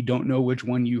Terps. We don't know which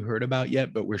one you heard about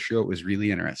yet, but we're sure it was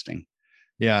really interesting.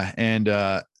 Yeah. And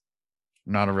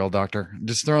not a real doctor.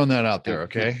 Just throwing that out there.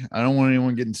 Okay. I don't want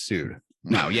anyone getting sued.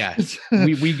 No. Yeah.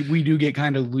 we do get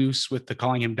kind of loose with the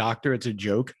calling him doctor. It's a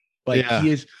joke, but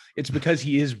it's because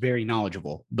he is very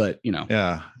knowledgeable, but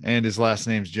Yeah. And his last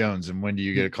name's Jones. And when do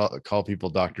you get to call people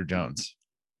Dr. Jones?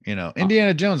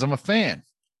 Indiana Jones. I'm a fan.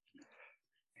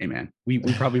 Hey man, we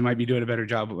probably might be doing a better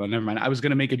job. Well, never mind. I was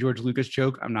going to make a George Lucas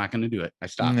joke. I'm not going to do it. I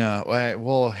stopped. No.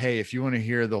 Well, hey, if you want to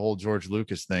hear the whole George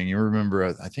Lucas thing, you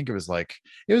remember, I think it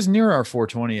was near our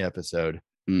 420 episode,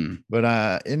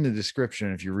 but in the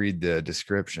description, if you read the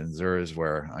descriptions, there is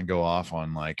where I go off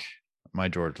on like my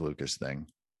George Lucas thing.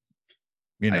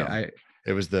 It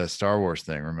was the Star Wars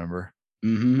thing. Remember?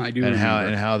 I do. And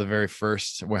how the very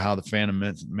first, how the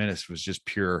Phantom Menace was just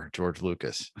pure George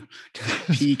Lucas,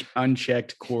 peak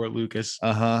unchecked core Lucas.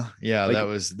 Yeah,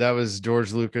 that was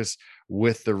George Lucas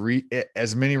with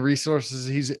as many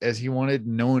resources as he wanted,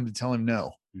 no one to tell him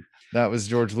no. That was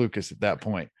George Lucas at that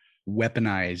point.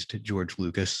 Weaponized George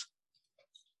Lucas.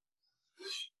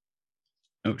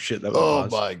 Oh shit! That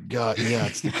was my god! Yeah,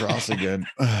 it's the cross again.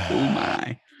 Oh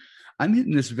my! I'm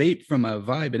hitting this vape from a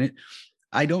vibe, and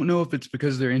I don't know if it's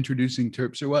because they're introducing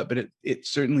terps or what, but it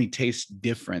certainly tastes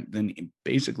different than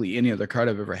basically any other card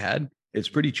I've ever had. It's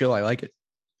pretty chill. I like it.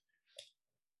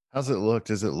 How's it look?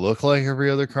 Does it look like every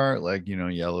other card? Like,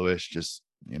 yellowish, just,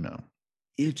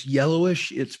 It's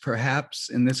yellowish. It's perhaps,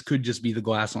 and this could just be the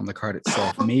glass on the card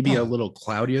itself, maybe a little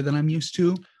cloudier than I'm used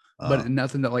to, but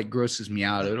nothing that like grosses me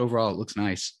out. Overall, it looks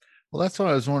nice. Well, that's what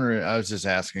I was wondering. I was just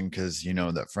asking because,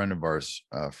 that friend of ours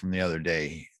from the other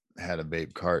day had a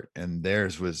vape cart and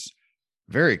theirs was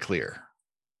very clear.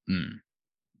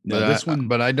 No,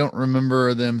 but I don't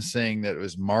remember them saying that it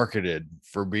was marketed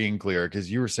for being clear,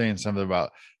 because you were saying something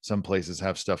about some places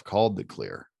have stuff called the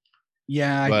clear.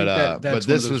 Yeah, but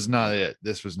this was not it.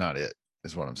 This was not it,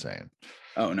 is what I'm saying.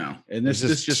 Oh no, and this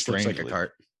just looks like a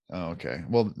cart. Oh, okay.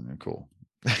 Well, cool.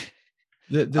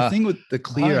 The thing with the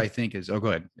clear, hi. I think, is, oh, go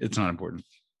ahead. It's not important.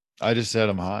 I just said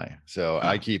I'm high, so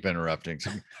I keep interrupting. So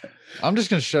I'm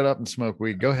just gonna shut up and smoke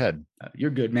weed. Go ahead.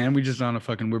 You're good, man. We just on a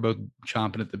fucking. We're both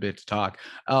chomping at the bit to talk.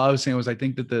 All I was saying was, I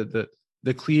think that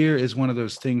the clear is one of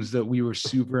those things that we were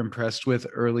super impressed with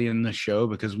early in the show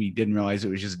because we didn't realize it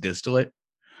was just distillate.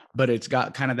 But it's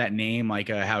got kind of that name, like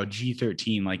how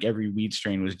G13, like every weed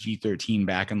strain was G13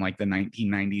 back in like the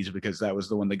 1990s, because that was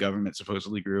the one the government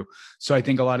supposedly grew. So I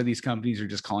think a lot of these companies are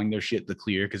just calling their shit the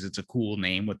clear because it's a cool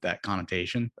name with that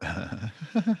connotation.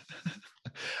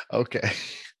 Okay.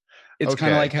 It's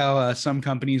kind of like how some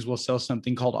companies will sell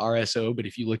something called RSO, but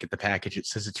if you look at the package, it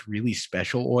says it's really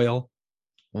special oil.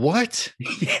 What?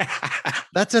 Yeah.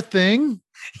 That's a thing?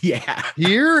 Yeah.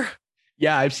 Here?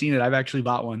 Yeah, I've seen it. I've actually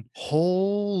bought one.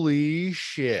 Holy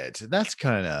shit. That's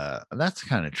kind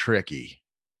of tricky.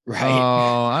 Right.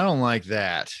 Oh, I don't like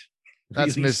that.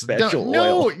 That's really special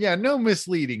oil. No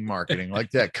misleading marketing like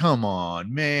that. Come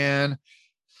on, man.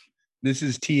 This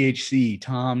is THC,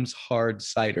 Tom's Hard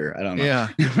Cider. I don't know. Yeah.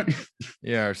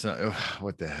 Yeah. Or something.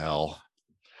 What the hell?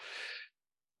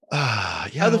 Yeah.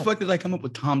 How the fuck did I come up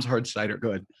with Tom's Hard Cider? Go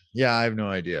ahead. Yeah, I have no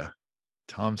idea.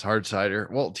 Tom's Hard Cider.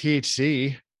 Well,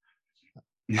 THC.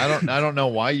 I don't know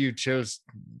why you chose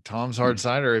Tom's Hard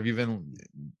Cider. Have you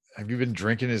been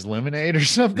drinking his lemonade or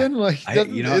something? Like,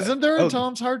 isn't there a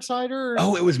Tom's Hard Cider?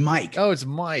 Oh, it was Mike. Oh, it's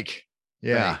Mike.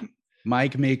 Yeah. Right.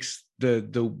 Mike makes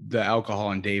the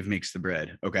alcohol and Dave makes the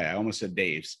bread. Okay. I almost said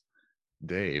Dave's.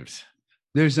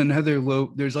 There's another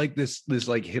there's like this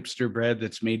like hipster bread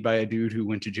that's made by a dude who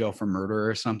went to jail for murder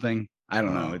or something. I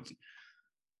don't know. It's,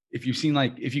 if you've seen,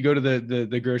 like, if you go to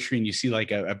the grocery and you see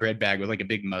like a bread bag with like a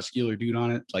big muscular dude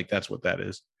on it, like that's what that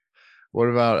is. What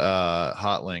about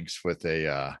Hot Links with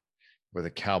a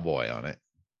cowboy on it?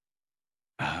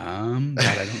 That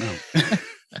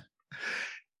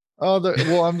I don't know.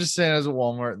 Well, I'm just saying, as a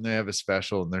Walmart, and they have a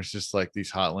special, and there's just like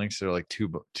these Hot Links that are like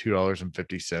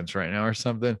 $2.50 right now or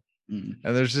something. And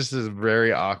there's just this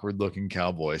very awkward looking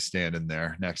cowboy standing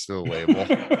there next to the label.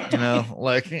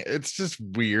 Like, it's just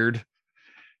weird.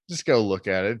 Just go look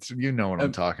at it. You know what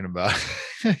I'm talking about.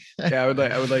 Yeah, I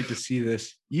would like to see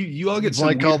this. You all get it's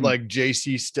like called like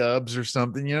JC Stubbs or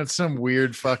something. It's some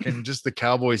weird fucking just the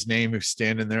cowboy's name who's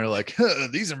standing there like,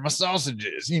 these are my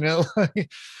sausages.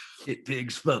 It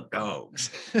pigs fuck dogs.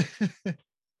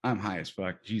 I'm high as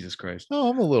fuck. Jesus Christ. Oh,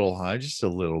 I'm a little high, just a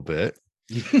little bit.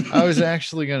 I was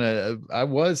actually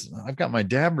I've got my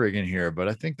dab rig in here, but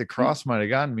I think the cross might have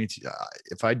gotten me to,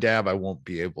 if I dab, I won't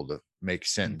be able to make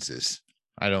sentences.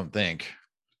 I don't think.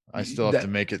 I still have to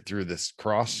make it through this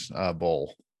cross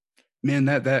bowl. Man,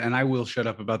 that and I will shut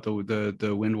up about the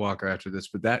Windwalker after this,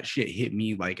 but that shit hit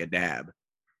me like a dab.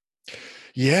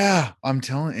 Yeah, I'm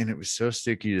telling, and it was so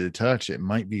sticky to the touch. It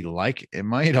might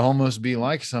almost be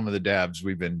like some of the dabs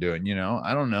we've been doing.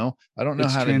 I don't know. I don't know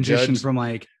how to judge from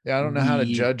like. Yeah, I don't know how to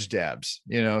judge dabs.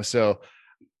 So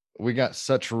we got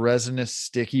such resinous,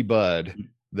 sticky bud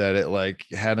that it like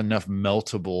had enough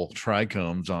meltable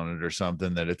trichomes on it or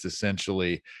something that it's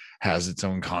essentially has its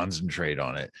own concentrate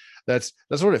on it. That's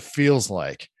what it feels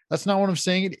like. That's not what I'm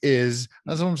saying it is.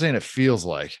 That's what I'm saying it feels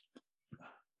like.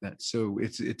 So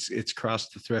it's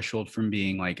crossed the threshold from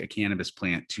being like a cannabis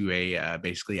plant to a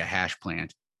basically a hash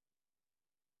plant.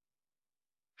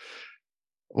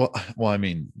 Well, I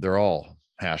mean, they're all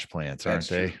hash plants, aren't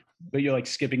they? But you're like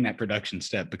skipping that production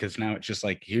step because now it's just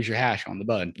like, here's your hash on the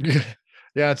bud.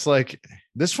 Yeah, it's like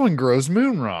this one grows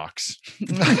moon rocks.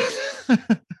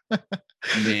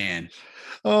 Man.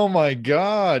 Oh my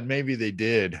God. Maybe they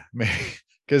did.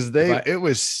 Because it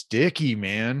was sticky,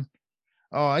 man.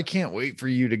 Oh, I can't wait for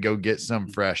you to go get some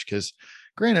fresh. Because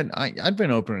granted, I'd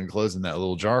been opening and closing that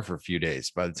little jar for a few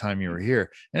days by the time you were here.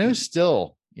 And it was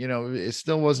still, it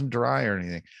still wasn't dry or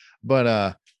anything.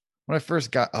 But when I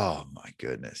first got, oh my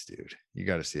goodness, dude, you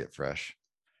got to see it fresh.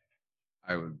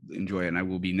 I would enjoy it. And I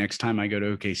will be, next time I go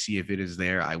to OKC, if it is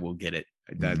there, I will get it.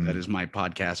 That is my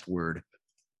podcast word.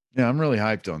 Yeah, I'm really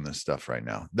hyped on this stuff right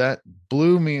now. That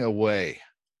blew me away.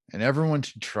 And everyone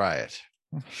should try it.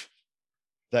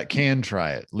 That can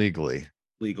try it legally.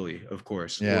 Legally, of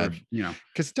course. Yeah. Or,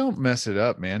 because don't mess it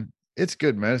up, man. It's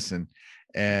good medicine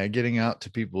and getting out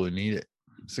to people who need it.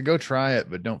 So go try it,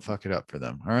 but don't fuck it up for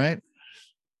them. All right.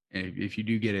 And if you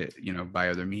do get it, by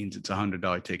other means, it's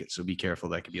 $100 ticket. So be careful.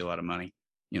 That could be a lot of money,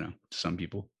 to some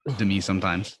people, to me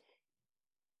sometimes.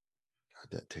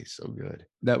 God, that tastes so good.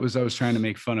 I was trying to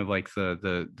make fun of like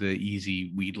the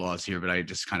easy weed laws here, but I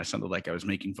just kind of sounded like I was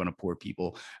making fun of poor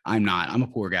people. I'm not. I'm a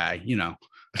poor guy,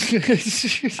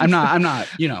 I'm not,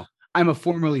 I'm a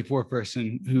formerly poor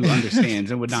person who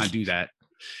understands and would not do that.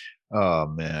 Oh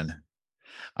man.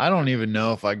 I don't even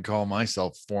know if I can call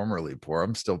myself formerly poor.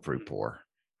 I'm still pretty poor.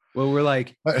 Well, we're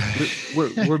like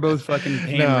we're both fucking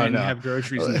paying rent and have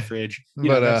groceries in the fridge. You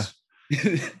know, But that's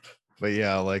but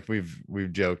yeah, like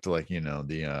we've joked, like, you know,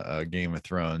 the Game of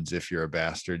Thrones, if you're a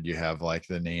bastard, you have like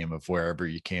the name of wherever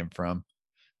you came from.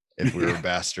 If we were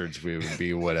bastards, we would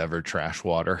be whatever, trash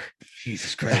water.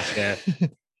 Jesus Christ, yeah.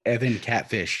 And then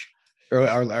catfish. Or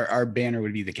our banner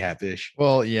would be the catfish.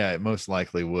 Well, yeah, it most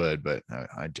likely would, but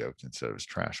I joked and said it was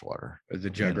trash water. Or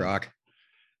the jug rock.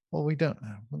 Well, we don't.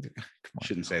 Come on.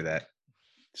 Shouldn't say that.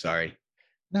 Sorry.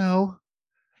 No,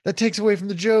 that takes away from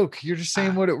the joke. You're just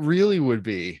saying what it really would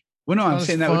be. Well, no, I'm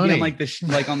saying that would be on funny. like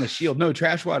like on the shield. No,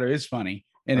 trash water is funny,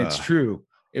 and it's true.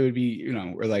 It would be, you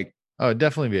know, we're like, oh, it'd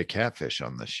definitely be a catfish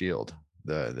on the shield,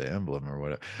 the emblem or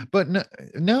whatever. But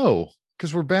no,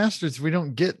 because we're bastards. We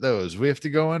don't get those. We have to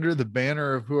go under the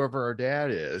banner of whoever our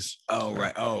dad is. oh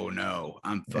right, oh no,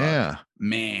 I'm fucked. Yeah,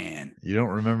 man. you don't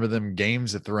remember them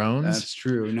Games of Thrones? That's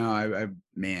true. No, I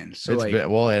man. So it's like,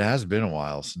 it has been a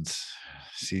while since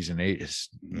season 8 is,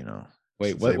 you know.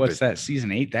 Wait, what's that?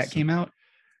 Season 8 that came out?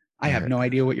 I have no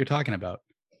idea what you're talking about.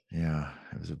 Yeah,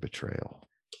 it was a betrayal.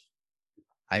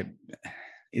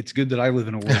 It's good that I live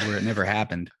in a world where it never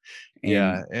happened. And,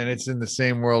 yeah, and it's in the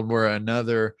same world where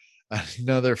another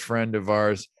friend of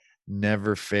ours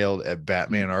never failed at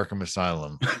Batman Arkham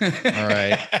Asylum. All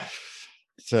right.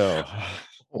 So,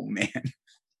 oh man,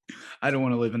 I don't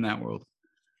want to live in that world.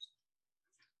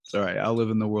 It's all right. I'll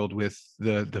live in the world with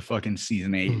the fucking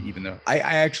season 8, even though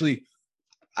I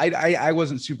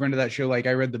wasn't super into that show. Like,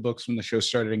 I read the books when the show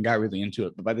started and got really into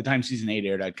it, but by the time season 8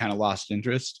 aired, I'd kind of lost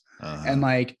interest. And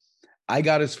like, I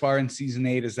got as far in season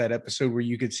 8 as that episode where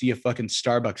you could see a fucking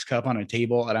Starbucks cup on a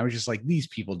table, and I was just like, these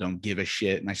people don't give a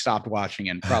shit, and I stopped watching,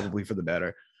 and probably for the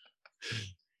better.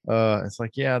 It's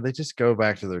like, yeah, they just go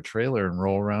back to their trailer and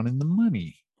roll around in the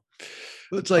money.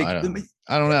 It's like,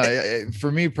 I don't know.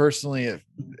 For me personally,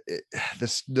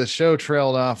 the show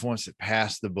trailed off once it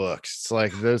passed the books. It's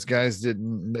like those guys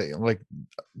didn't like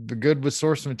the good with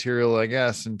source material, I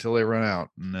guess, until they run out,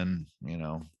 and then, you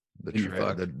know,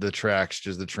 the tracks,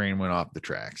 just the train went off the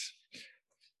tracks.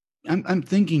 I'm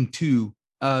thinking too.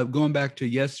 Going back to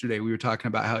yesterday, we were talking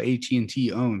about how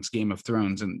AT&T owns Game of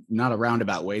Thrones, and not a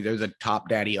roundabout way. They're the top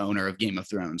daddy owner of Game of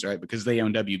Thrones, right? Because they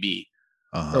own WB.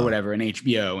 Or whatever, and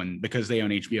HBO, and because they own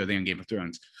HBO, they own Game of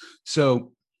Thrones.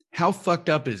 So how fucked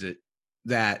up is it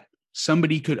that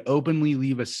somebody could openly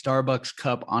leave a Starbucks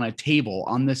cup on a table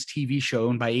on this TV show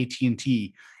owned by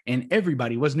AT&T, and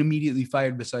everybody wasn't immediately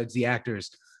fired besides the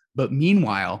actors? But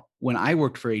meanwhile, when I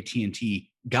worked for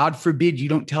AT&T, God forbid you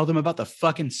don't tell them about the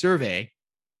fucking survey.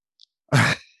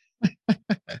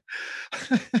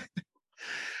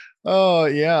 Oh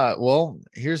yeah, well,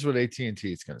 here's what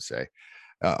AT&T is going to say.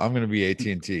 I'm going to be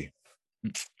AT&T.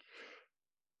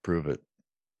 Prove it.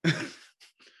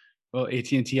 Well,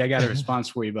 AT&T, I got a response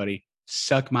for you, buddy.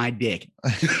 Suck my dick.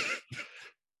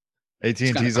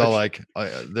 AT&T's all like,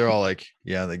 they're all like,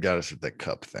 yeah, they got us with that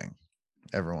cup thing.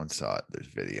 Everyone saw it. There's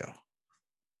video.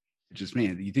 Just,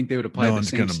 man, you think they would apply the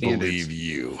same standards? No one's going to believe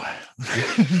you.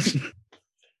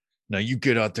 Now you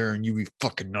get out there and you be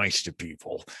fucking nice to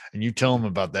people, and you tell them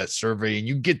about that survey, and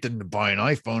you get them to buy an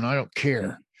iPhone. I don't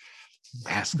care.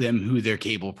 Ask them who their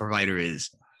cable provider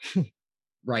is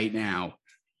right now.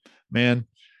 Man,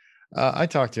 I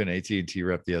talked to an AT&T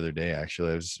rep the other day.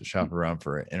 Actually, I was shopping around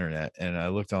for internet, and I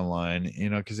looked online, you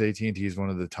know, because AT&T is one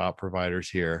of the top providers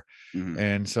here.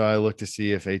 And so I looked to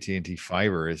see if AT&T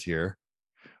fiber is here,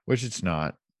 which it's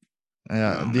not.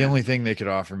 The only thing they could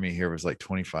offer me here was like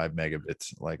 25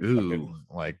 megabits, like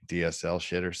DSL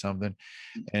shit or something.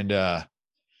 And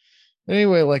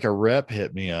anyway, like a rep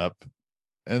hit me up,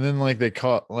 and then like they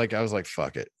call, like I was like,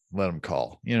 fuck it, let him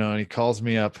call, you know. And he calls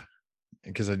me up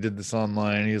because I did this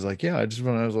online. He was like, yeah, I was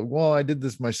like, well, I did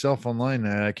this myself online,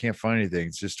 and I can't find anything.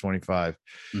 It's just 25.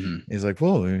 He's like,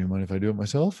 well, you mind if I do it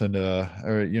myself? And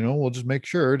or, you know, we'll just make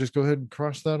sure, just go ahead and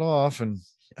cross that off. And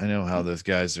I know how those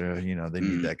guys are, you know, they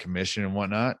need that commission and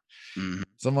whatnot.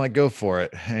 So I'm like, go for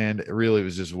it. And it really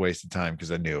was just a waste of time,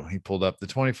 because I knew he pulled up the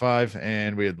 25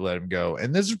 and we had to let him go.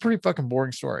 And this is a pretty fucking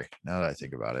boring story now that I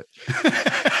think about it.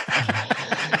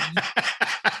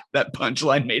 That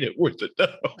punchline made it worth it,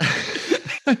 though.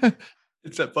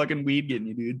 It's that fucking weed getting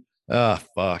you, dude. Oh,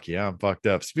 fuck. Yeah, I'm fucked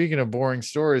up. Speaking of boring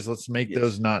stories, let's make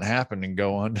those not happen and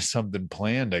go on to something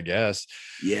planned, I guess.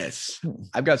 Yes.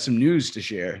 I've got some news to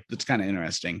share that's kind of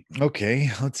interesting. Okay,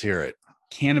 let's hear it.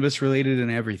 Cannabis related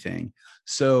and everything.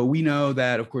 So we know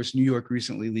that, of course, New York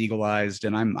recently legalized,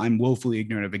 and I'm woefully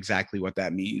ignorant of exactly what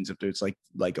that means. If it's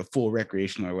like a full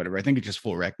recreational or whatever, I think it's just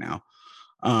full rec now.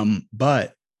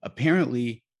 But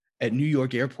apparently at New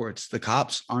York airports, the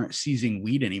cops aren't seizing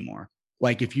weed anymore.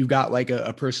 Like if you've got like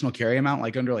a personal carry amount,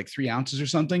 like under like 3 ounces or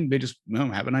something, they just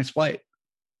have a nice flight.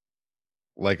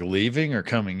 Like leaving or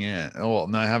coming in? Oh, well,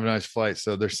 not have a nice flight.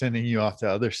 So they're sending you off to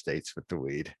other states with the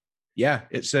weed. Yeah,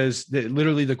 it says that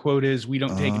literally the quote is, we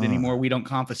don't take it anymore. We don't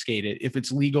confiscate it. If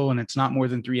it's legal and it's not more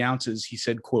than 3 ounces, he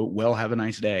said, quote, well, have a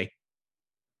nice day.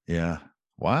 Yeah.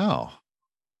 Wow.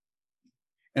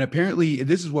 And apparently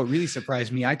this is what really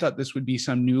surprised me. I thought this would be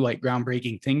some new like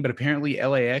groundbreaking thing, but apparently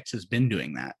LAX has been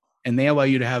doing that. And they allow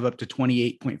you to have up to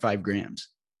 28.5 grams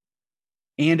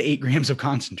and 8 grams of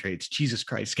concentrates. Jesus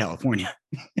Christ, California.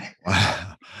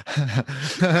 Wow.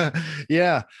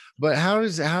 Yeah. But how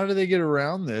do they get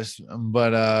around this?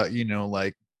 But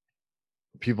like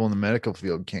people in the medical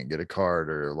field can't get a card,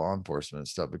 or law enforcement and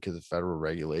stuff, because of federal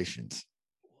regulations.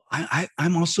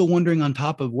 I'm also wondering, on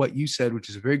top of what you said, which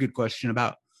is a very good question,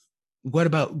 about what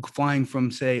about flying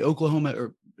from, say, Oklahoma,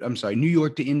 or I'm sorry, New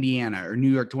York to Indiana, or New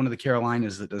York to one of the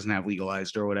Carolinas that doesn't have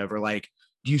legalized or whatever. Like,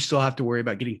 do you still have to worry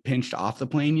about getting pinched off the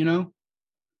plane?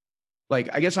 Like,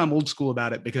 I guess I'm old school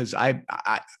about it, because I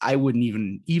wouldn't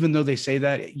even though they say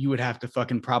that, you would have to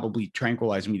fucking probably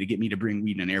tranquilize me to get me to bring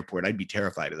weed in an airport. I'd be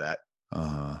terrified of that.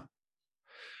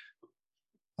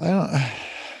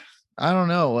 I don't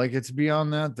know. Like, it's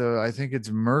beyond that though. I think it's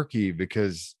murky,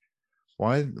 because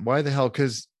why the hell?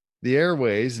 Because the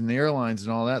airways and the airlines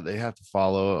and all that, they have to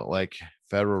follow like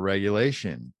federal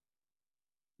regulation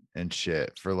and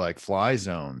shit for like fly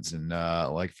zones and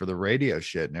like for the radio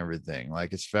shit and everything.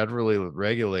 Like, it's federally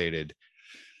regulated.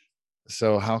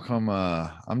 So how come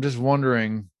I'm just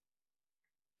wondering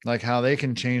like how they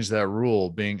can change that rule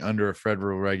being under a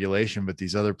federal regulation, but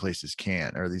these other places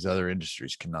can't, or these other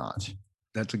industries cannot.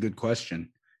 That's a good question.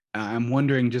 I'm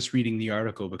wondering, just reading the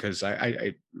article, because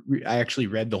I actually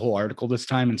read the whole article this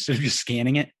time instead of just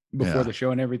scanning it before the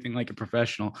show and everything like a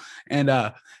professional. And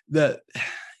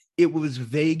it was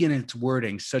vague in its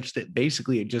wording, such that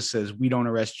basically it just says, we don't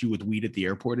arrest you with weed at the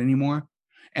airport anymore.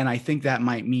 And I think that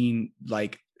might mean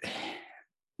like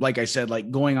I said,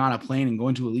 like going on a plane and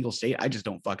going to a legal state. I just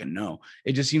don't fucking know.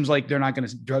 It just seems like they're not going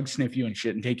to drug sniff you and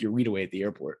shit and take your weed away at the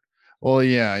airport. Well,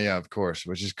 yeah, of course,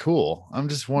 which is cool. I'm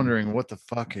just wondering what the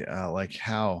fuck, like,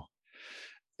 how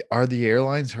are the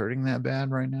airlines hurting that bad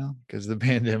right now? Because the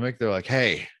pandemic, they're like,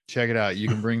 hey, check it out. You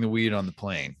can bring the weed on the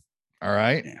plane. All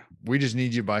right. Yeah. We just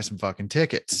need you to buy some fucking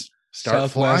tickets. Start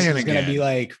Southwest flying is again. Gonna be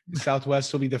like,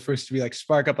 Southwest will be the first to be like,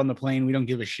 spark up on the plane. We don't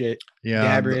give a shit. Yeah.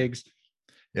 Dab rigs.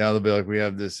 Yeah. They'll be like, we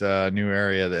have this new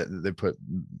area that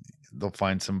they'll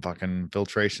find some fucking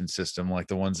filtration system like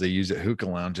the ones they use at hookah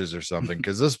lounges or something,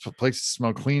 because those places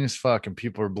smell clean as fuck and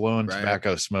people are blowing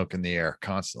tobacco smoke in the air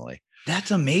constantly.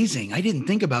 That's amazing. I didn't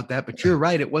think about that, but you're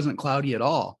right. It wasn't cloudy at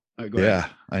all. Right, yeah,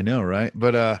 I know, right?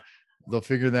 But they'll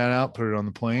figure that out, put it on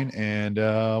the plane, and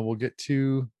we'll get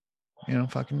to,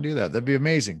 fucking do that. That'd be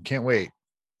amazing. Can't wait.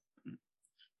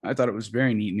 I thought it was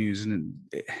very neat news. And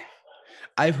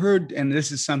I've heard, and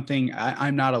this is something,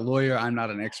 I'm not a lawyer, I'm not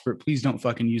an expert. Please don't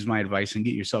fucking use my advice and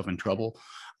get yourself in trouble.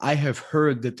 I have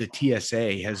heard that the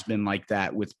TSA has been like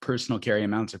that with personal carry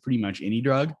amounts of pretty much any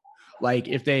drug. Like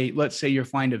if let's say you're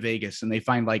flying to Vegas and they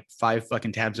find like 5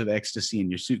 fucking tabs of ecstasy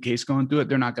in your suitcase going through it,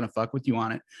 they're not going to fuck with you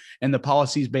on it. And the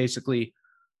policy is basically,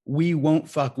 we won't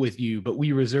fuck with you, but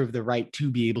we reserve the right to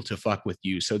be able to fuck with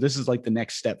you. So this is like the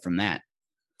next step from that.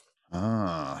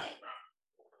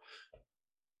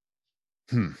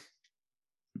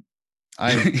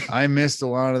 I missed a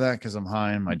lot of that because I'm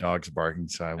high and my dog's barking.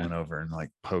 So I went over and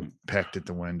like pecked at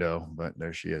the window, but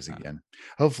there she is again.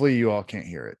 Hopefully you all can't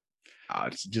hear it. Oh,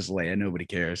 it's just Leia. Nobody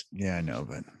cares. Yeah, I know,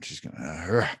 but she's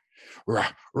gonna,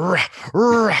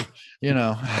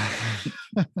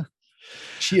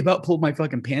 She about pulled my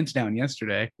fucking pants down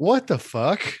yesterday. What the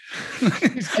fuck?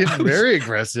 He's getting very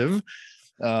aggressive.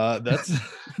 That's.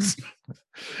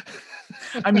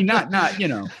 I mean, not.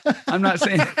 I'm not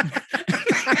saying.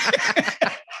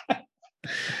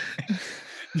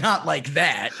 Not like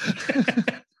that.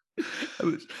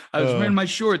 I was wearing my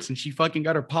shorts and she fucking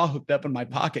got her paw hooked up in my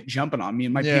pocket, jumping on me,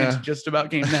 and my pants just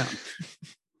about came down.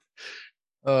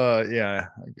 Yeah,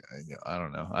 I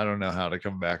don't know. I don't know how to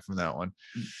come back from that one.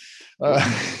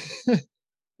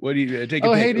 What do you take?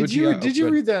 Hey, did you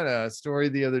read that story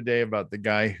the other day about the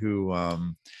guy who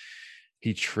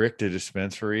he tricked a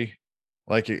dispensary,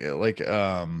 like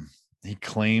he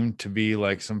claimed to be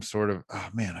like some sort of, oh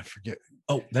man, I forget.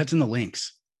 Oh, that's in the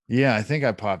links. Yeah, I think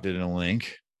I popped it in a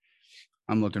link.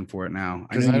 I'm looking for it now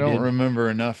because I don't remember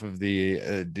enough of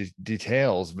the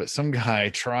details, but some guy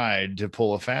tried to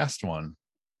pull a fast one.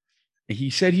 He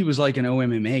said he was like an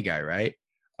OMMA guy, right?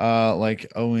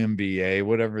 Like OMBA,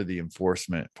 whatever the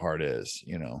enforcement part is,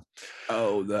 you know.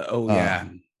 Yeah.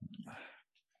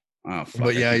 Oh fuck!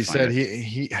 But I yeah, can't he find said it.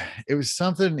 he it was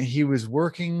something, he was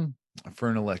working for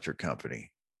an electric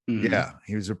company. Mhm. Yeah,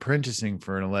 he was apprenticing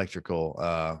for an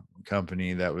electrical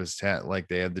company that was like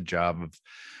they had the job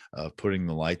of putting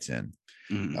the lights in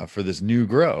Mhm. for this new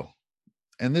grow.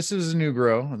 And this is a new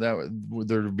grow that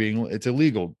they're being, it's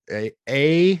illegal,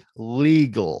 a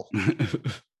legal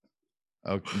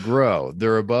grow.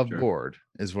 They're above Sure. board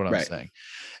is what I'm Right. saying.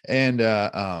 And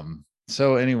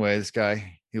so anyway, this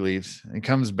guy, he leaves and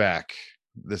comes back,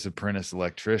 this apprentice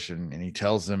electrician, and he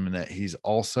tells them that he's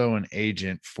also an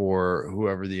agent for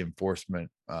whoever the enforcement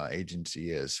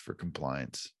agency is for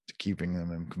compliance, to keeping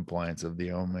them in compliance of the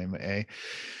OMA.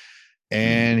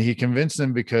 And he convinced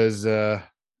them because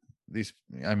these,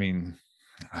 I mean,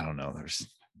 I don't know, there's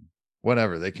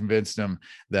whatever, they convinced him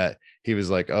that he was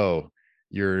like, oh,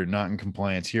 you're not in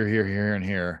compliance here, here, here, and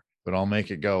here, but I'll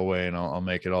make it go away, and I'll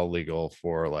make it all legal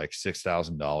for like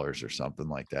 $6,000 or something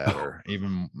like that, or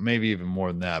even maybe even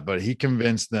more than that. But he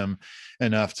convinced them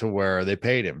enough to where they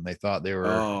paid him. They thought they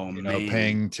were,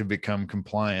 paying to become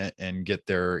compliant and get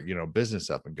their, business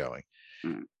up and going.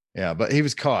 Yeah, but he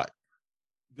was caught.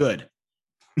 Good.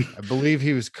 I believe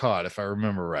he was caught, if I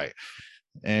remember right.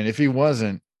 And if he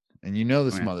wasn't, and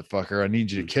this motherfucker, I need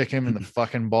you to kick him in the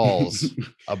fucking balls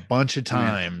a bunch of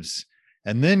times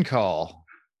and then call,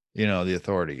 the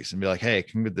authorities and be like, hey,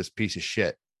 come get this piece of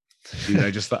shit. Dude,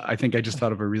 I think I just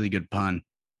thought of a really good pun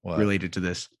related to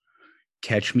this.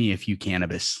 Catch me if you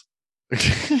cannabis. I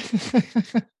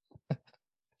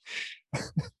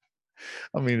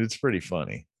mean, it's pretty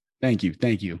funny. Thank you.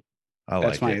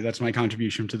 That's my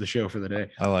contribution to the show for the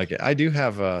day. I like it. I do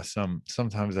have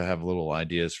sometimes I have little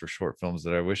ideas for short films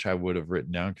that I wish I would have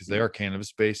written down, because they are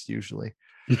cannabis based usually.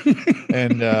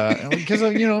 And because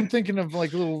I'm thinking of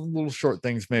like little short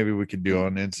things maybe we could do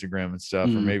on Instagram and stuff,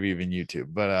 or maybe even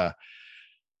YouTube. But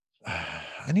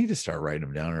I need to start writing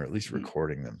them down, or at least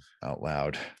recording them out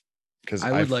loud, because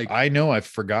I know I've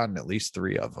forgotten at least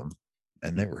 3 of them,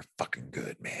 and they were fucking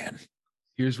good, man.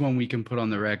 Here's one we can put on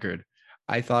the record.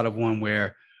 I thought of one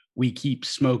where we keep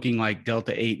smoking like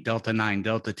Delta 8, Delta 9,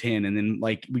 Delta 10, and then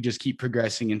like we just keep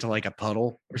progressing into like a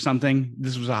puddle or something.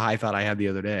 This was a high thought I had the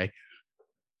other day,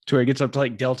 to where it gets up to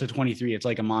like Delta 23. It's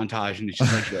like a montage, and it's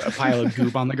just like a pile of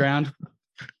goop on the ground.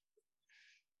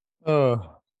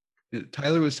 Oh,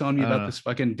 Tyler was telling me about this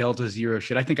fucking Delta Zero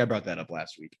shit. I think I brought that up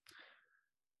last week.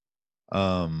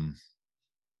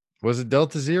 Was it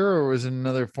Delta Zero, or was it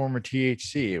another form of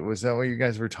THC? Was that what you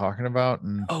guys were talking about?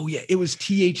 And oh yeah, it was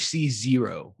THC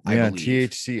Zero. Yeah, I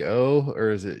believe. THCO, or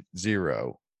is it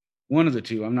zero? One of the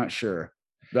two. I'm not sure.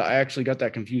 But I actually got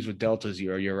that confused with Delta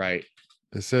Zero. You're right.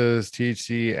 This says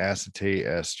THC acetate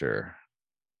ester.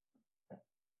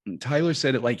 And Tyler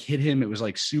said it like hit him. It was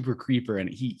like super creeper, and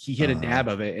he hit a dab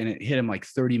of it, and it hit him like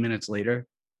 30 minutes later.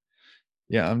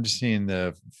 Yeah, I'm just seeing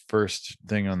the first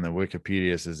thing on the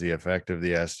Wikipedia says the effect of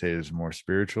the acetate is more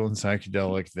spiritual and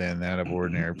psychedelic than that of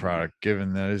ordinary product.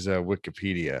 Given that is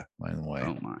Wikipedia, by the way.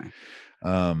 Oh my.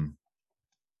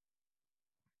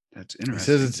 That's interesting. It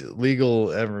says it's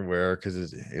legal everywhere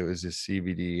because it was a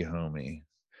CBD homie.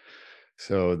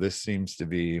 So this seems to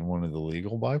be one of the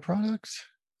legal byproducts.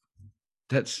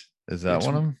 Is that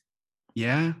one of them?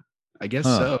 Yeah, I guess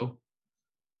so.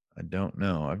 I don't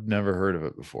know. I've never heard of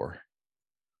it before.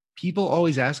 People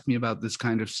always ask me about this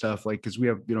kind of stuff, like, because we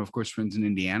have, of course, friends in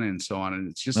Indiana and so on. And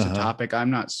it's just a topic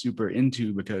I'm not super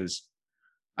into, because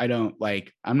I'm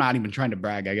not even trying to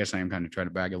brag. I guess I am kind of trying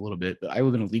to brag a little bit, but I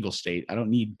live in a legal state. I don't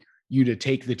need you to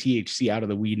take the THC out of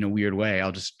the weed in a weird way.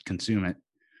 I'll just consume it.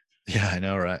 Yeah, I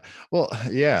know, right? Well,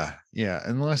 yeah.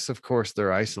 Unless, of course,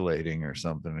 they're isolating or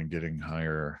something and getting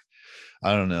higher.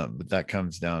 I don't know, but that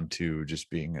comes down to just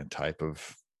being a type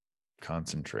of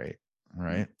concentrate,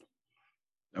 right?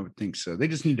 I would think so. They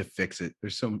just need to fix it.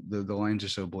 There's the lines are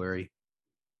so blurry.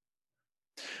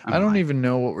 I don't even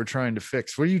know what we're trying to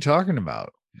fix. What are you talking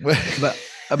about?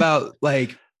 about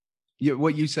like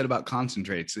what you said about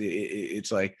concentrates.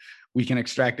 It's like we can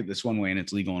extract it this one way and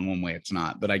it's legal in one way it's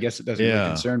not. But I guess it doesn't really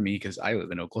concern me because I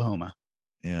live in Oklahoma.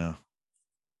 Yeah,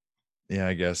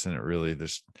 I guess. And it really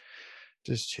just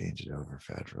change it over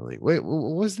federally. Wait,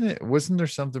 wasn't there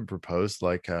something proposed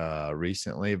like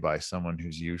recently by someone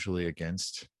who's usually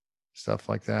against stuff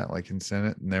like that, like in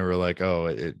Senate, and they were like,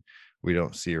 oh, we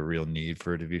don't see a real need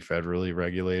for it to be federally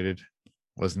regulated?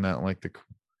 Wasn't that like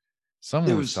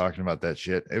someone was talking about that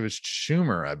shit? It was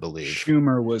Schumer, I believe.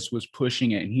 Schumer was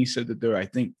pushing it, and he said that there are, I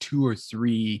think, 2 or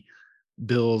 3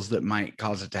 bills that might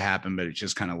cause it to happen, but it's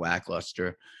just kind of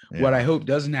lackluster. Yeah. What I hope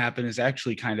doesn't happen is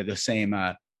actually kind of the same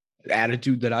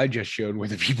attitude that I just showed, where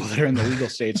the people that are in the legal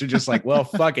states are just like, well,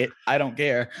 fuck it, I don't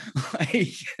care.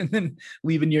 And then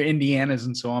leaving your Indianas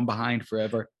and so on behind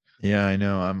forever. Yeah, I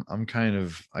know. I'm kind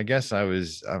of, I guess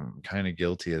I'm kind of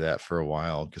guilty of that for a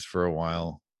while, because for a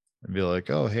while I'd be like,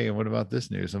 oh, hey, what about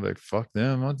this news? I'm like, fuck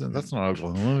them. That's not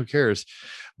Oklahoma. Who cares?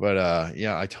 But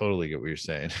yeah, I totally get what you're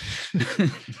saying.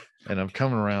 And I'm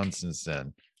coming around since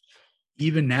then.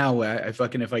 Even now, I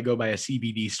fucking, if I go by a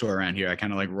CBD store around here, I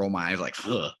kind of like roll my eyes like,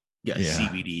 ugh, yeah,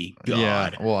 CBD. God. Yeah,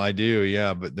 well, I do.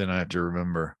 Yeah. But then I have to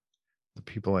remember the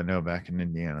people I know back in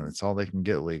Indiana, that's all they can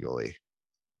get legally.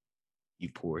 You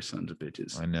poor sons of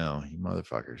bitches. I know, you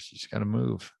motherfuckers. You just got to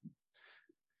move.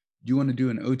 Do you want to do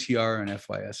an OTR and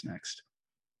FYS next?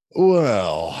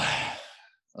 Well,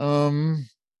 I'll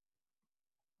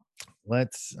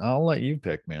let you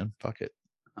pick, man. Fuck it.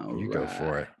 You go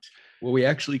for it. Well, we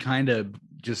actually kind of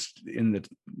just in the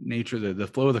nature of the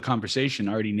flow of the conversation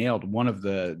already nailed one of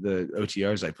the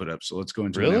OTRs I put up. So let's go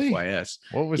into an FYS.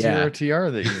 What was the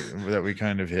OTR that we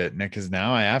kind of hit, Nick? Because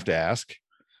now I have to ask.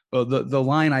 Well, the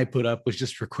line I put up was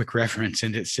just for quick reference,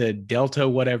 and it said Delta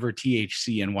whatever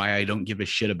THC and why I don't give a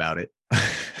shit about it.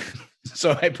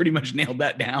 So I pretty much nailed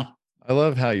that down. I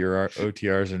love how your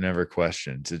OTRs are never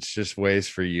questions. It's just ways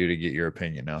for you to get your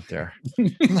opinion out there.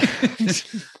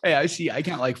 Hey, I see. I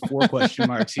count like 4 question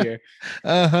marks here.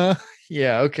 Uh-huh.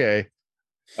 Yeah. Okay.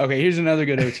 Okay. Here's another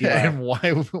good OTR. And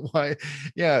why?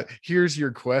 Yeah. Here's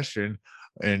your question.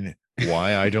 And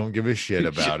why I don't give a shit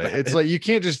about it. It's like, you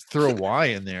can't just throw why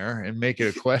in there and make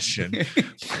it a question.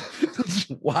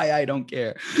 Why I don't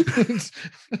care.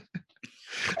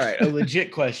 All right, a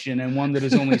legit question, and one that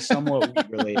is only somewhat weed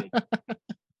related.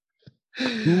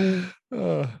 Who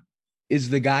is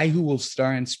the guy who will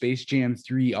star in Space Jam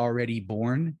 3 already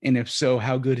born? And if so,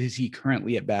 how good is he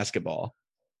currently at basketball?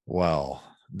 Well,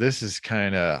 this is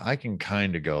I can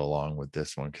kind of go along with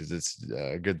this one because it's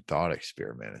a good thought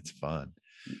experiment. It's fun.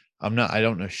 I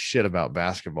don't know shit about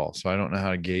basketball, so I don't know how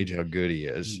to gauge how good he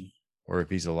is or if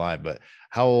he's alive. But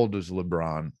how old was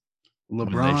LeBron?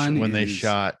 When they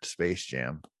shot Space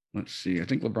Jam? Let's see. I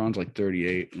think LeBron's like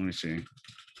 38. Let me see.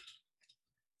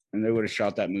 And they would have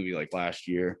shot that movie like last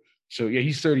year. So yeah,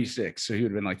 he's 36. So he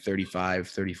would have been like 35,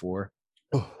 34.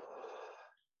 Oh.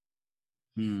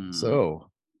 So,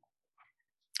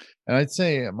 and I'd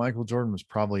say Michael Jordan was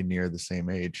probably near the same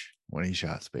age when he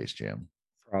shot Space Jam.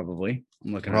 Probably.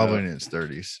 I'm looking probably in his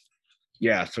 30s.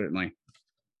 Yeah, certainly.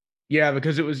 Yeah,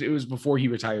 because it was before he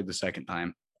retired the second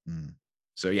time.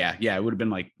 So yeah, it would have been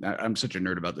like, I'm such a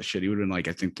nerd about this shit. He would have been like,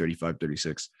 I think 35,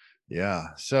 36. Yeah.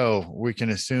 So we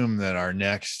can assume that our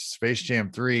next Space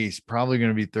Jam 3 is probably going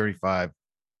to be 35,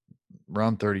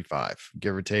 around 35,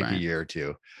 give or take a year or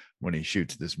two when he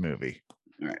shoots this movie.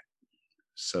 All right.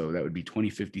 So that would be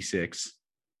 2056.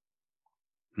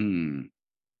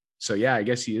 So yeah, I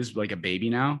guess he is like a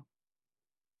baby now.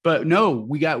 But no,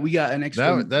 we got an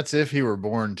extra. That's if he were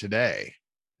born today.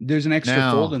 There's an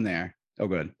extra fold in there. Oh,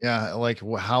 good. Yeah, like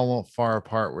how far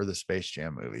apart were the Space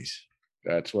Jam movies?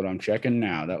 That's what I'm checking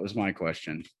now. That was my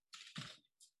question.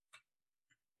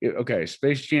 Okay,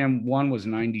 Space Jam 1 was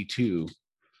 92,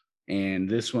 and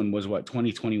this one was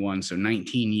 2021, so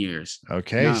 19 years.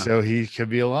 Okay, so he could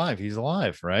be alive. He's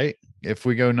alive, right? If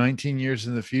we go 19 years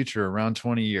in the future, around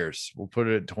 20 years, we'll put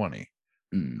it at 20.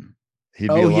 He'd be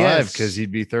alive because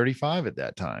he'd be 35 at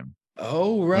that time.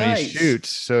 Oh, right. When he shoots,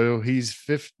 so he's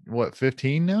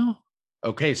 15 now?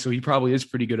 Okay, so he probably is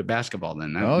pretty good at basketball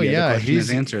then.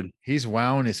 He's answered. He's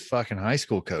wowing his fucking high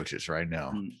school coaches right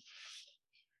now.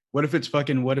 What if it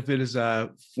is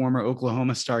former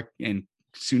Oklahoma star and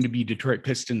soon to be Detroit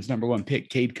Pistons #1 pick,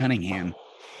 Cade Cunningham?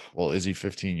 Well, is he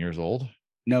 15 years old?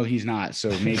 No, he's not. So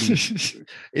maybe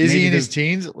is he in his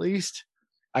teens at least?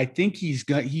 I think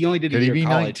he only did. Could he be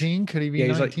 19? Could he be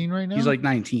 19 right now? He's like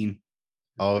 19.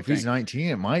 Oh, if he's 19,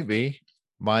 it might be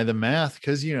by the math,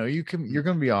 because you're going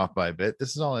to be off by a bit.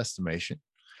 This is all estimation.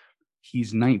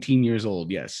 He's 19 years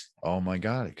old. Yes. Oh my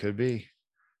God, it could be.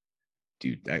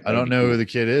 Dude, I don't know who the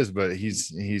kid is, but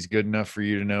he's good enough for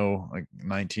you to know like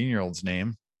 19-year-old's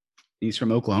name. He's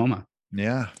from Oklahoma.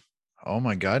 Yeah. Oh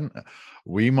my God.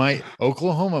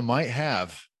 Oklahoma might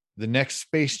have the next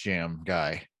Space Jam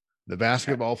guy, the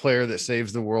basketball player that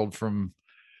saves the world from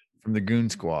the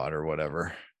Goon Squad or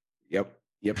whatever.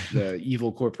 Yep. The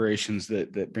evil corporations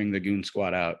that bring the Goon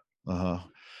Squad out.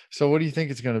 So what do you think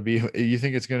it's going to be? You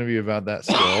think it's going to be about that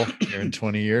still here in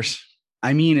 20 years?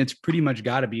 I mean, it's pretty much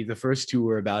got to be. The first two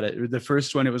were about it. The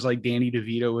first one, it was like Danny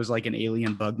DeVito was like an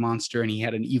alien bug monster and he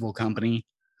had an evil company.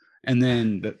 And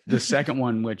then the second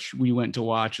one, which we went to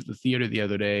watch at the theater the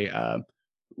other day,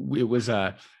 it was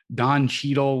Don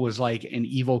Cheadle was like an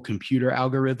evil computer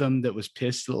algorithm that was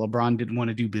pissed that LeBron didn't want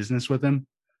to do business with him.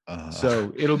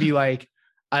 So it'll be like,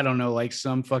 I don't know, like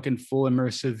some fucking full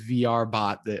immersive VR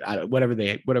bot that whatever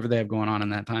they have going on in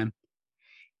that time.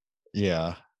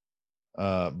 Yeah.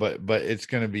 But it's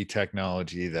going to be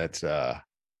technology that's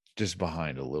just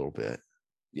behind a little bit.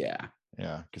 Yeah.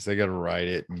 Yeah. Cause they got to write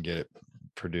it and get it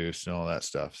produced and all that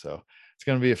stuff. So it's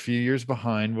going to be a few years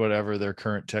behind whatever their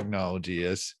current technology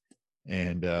is.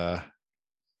 And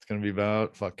it's going to be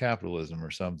about fuck capitalism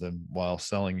or something while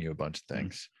selling you a bunch of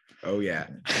things. Oh yeah.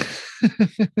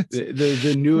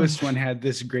 the newest one had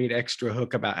this great extra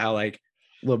hook about how like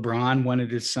LeBron wanted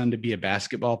his son to be a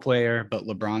basketball player, but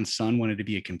LeBron's son wanted to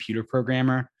be a computer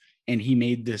programmer. And he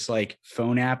made this like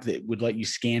phone app that would let you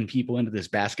scan people into this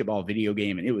basketball video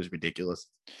game. And it was ridiculous.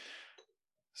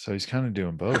 So he's kind of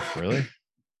doing both, really?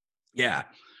 Yeah.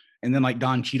 And then like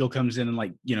Don Cheadle comes in and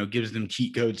like, you know, gives them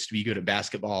cheat codes to be good at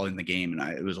basketball in the game.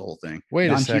 And it was a whole thing. Wait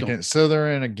Don a second. Cheadle, so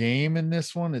they're in a game in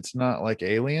this one. It's not like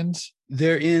Aliens.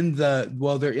 they're in the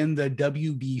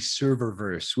WB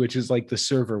serververse, which is like the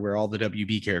server where all the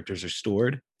WB characters are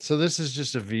stored. So this is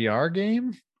just a VR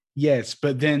game? Yes,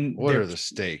 but then what are the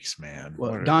stakes, man?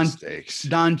 Well, what are Don, the stakes?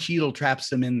 Don Cheadle traps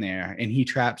them in there, and he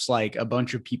traps like a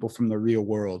bunch of people from the real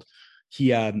world.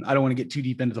 He, I don't want to get too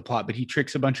deep into the plot, but he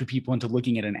tricks a bunch of people into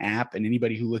looking at an app, and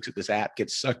anybody who looks at this app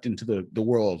gets sucked into the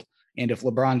world. And if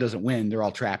LeBron doesn't win, they're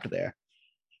all trapped there.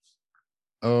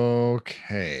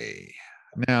 Okay.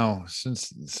 Now, since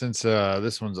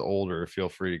this one's older, feel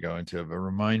free to go into it, but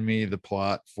remind me the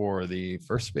plot for the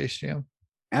first Space Jam.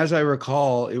 As I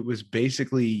recall, it was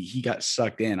basically he got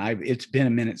sucked in. It's been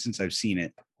a minute since I've seen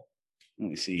it. Let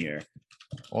me see here.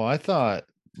 Well, I thought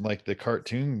like the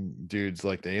cartoon dudes,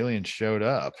 like the aliens, showed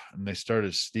up and they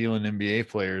started stealing NBA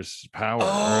players' power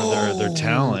or their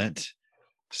talent,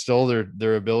 stole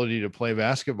their ability to play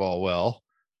basketball well,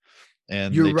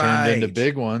 and they turned into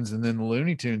big ones. And then the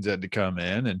Looney Tunes had to come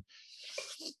in, and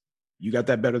you got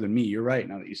that better than me. You're right.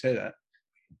 Now that you say that.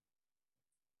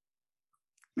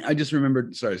 I just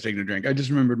remembered, sorry, I was taking a drink. I just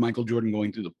remembered Michael Jordan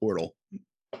going through the portal,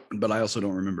 but I also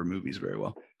don't remember movies very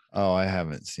well. Oh, I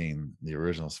haven't seen the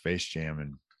original Space Jam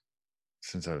and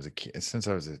since I was a kid,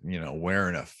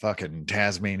 wearing a fucking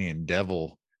Tasmanian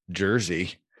devil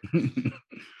jersey.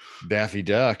 Daffy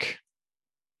Duck.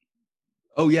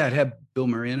 Oh yeah, it had Bill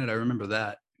Murray in it. I remember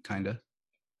that kind of.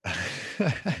 I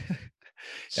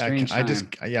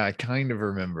kind of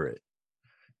remember it.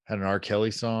 Had an R.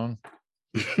 Kelly song.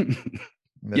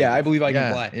 Yeah, I believe I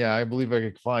can fly. Yeah, I believe I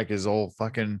could fly because old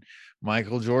fucking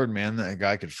Michael Jordan, man, that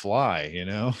guy could fly, you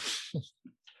know.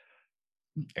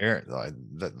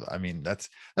 I mean, that's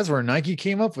where Nike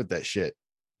came up with that shit.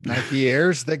 Nike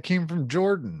Airs that came from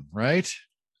Jordan, right?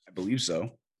 I believe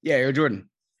so. Yeah, Air Jordan.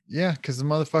 Yeah, because the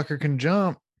motherfucker can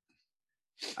jump.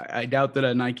 I doubt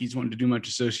that Nike's wanting to do much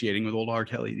associating with old R.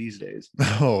 Kelly these days.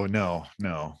 Oh no,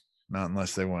 not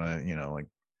unless they want to, like,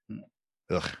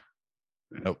 ugh,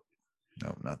 nope.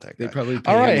 No, not that guy. They probably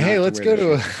all right. Hey, let's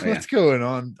go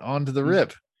on to the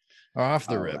rip or off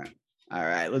the rip. Right. All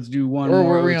right, let's do one or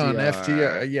more. Were we on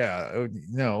FTR? Yeah.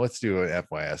 No, let's do an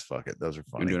FYS. Fuck it. Those are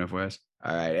funny. We're doing FYS.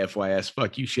 All right, FYS.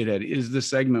 Fuck you, shithead. Is the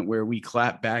segment where we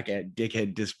clap back at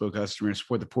dickhead dispo customers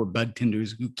for the poor bud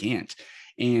tenders who can't.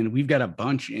 And we've got a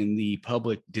bunch in the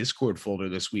public Discord folder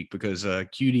this week because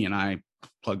Cutie and I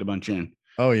plugged a bunch in.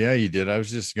 Oh yeah, you did. I was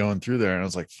just going through there and I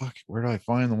was like, fuck, where do I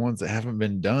find the ones that haven't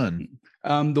been done?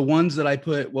 The ones that I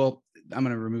put, well, I'm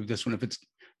going to remove this one. If it's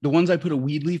the ones I put a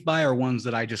weed leaf by are ones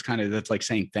that I just kind of, that's like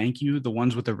saying thank you. The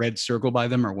ones with the red circle by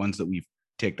them are ones that we've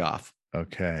ticked off.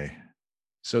 Okay.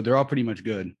 So they're all pretty much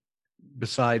good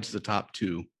besides the top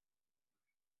two.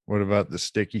 What about the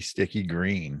sticky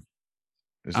green?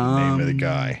 Is the name of the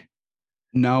guy?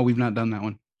 No, we've not done that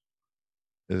one.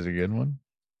 Is it a good one?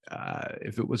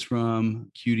 If it was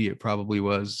from Cutie, it probably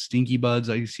was Stinky Buds.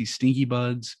 I see Stinky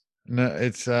Buds. No,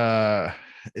 it's a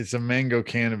mango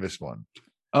cannabis one.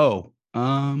 Oh,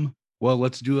 well,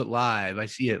 let's do it live. I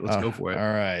see it. Let's go for it.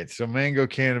 All right. So Mango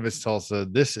Cannabis Tulsa.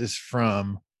 This is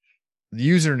from the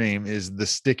username is the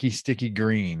Sticky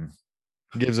Green.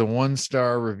 Gives a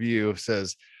 1-star review.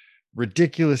 Says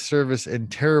ridiculous service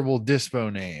and terrible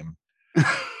dispo name.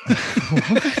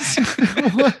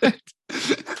 What?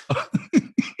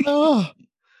 Oh,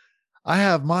 I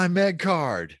have my med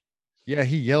card. Yeah,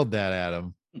 he yelled that at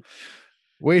him.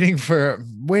 Waiting for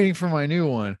my new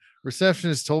one.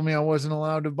 Receptionist told me I wasn't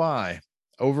allowed to buy.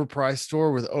 Overpriced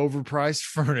store with overpriced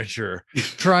furniture.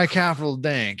 Try Capital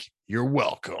Dank. You're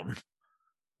welcome.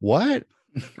 What?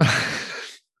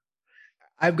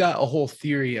 I've got a whole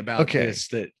theory about this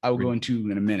that I will go into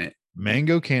in a minute.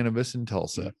 Mango Cannabis in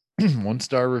Tulsa.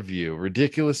 1-star review.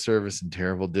 Ridiculous service and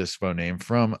terrible dispo name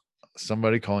from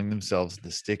somebody calling themselves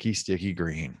the Sticky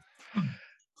Green.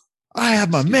 I have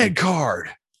my med card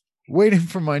waiting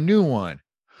for my new one.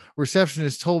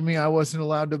 Receptionist told me I wasn't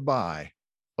allowed to buy.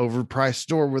 Overpriced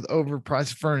store with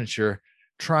overpriced furniture.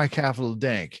 Try Capital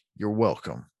Dank. You're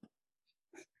welcome.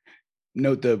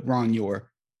 Note the wrong your.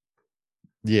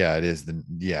 Yeah, it is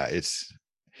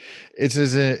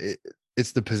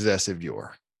it's the possessive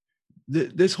your.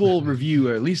 This whole review,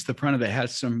 or at least the front of it,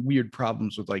 has some weird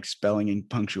problems with like spelling and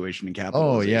punctuation and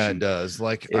capitalization. Oh yeah, it does.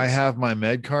 Like I have my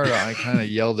med card. I kind of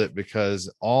yelled it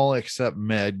because all except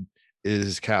med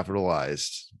is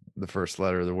capitalized. The first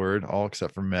letter of the word, all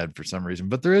except for med for some reason,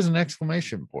 but there is an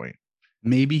exclamation point.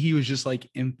 Maybe he was just like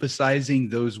emphasizing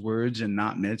those words and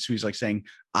not med. So he's like saying,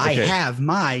 I have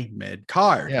my med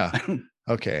card. Yeah.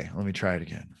 Okay. Let me try it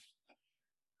again.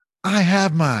 I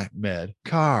have my med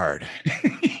card.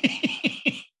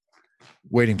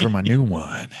 Waiting for my new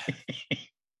one.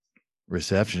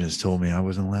 Receptionist told me I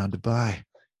wasn't allowed to buy.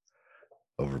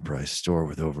 Overpriced store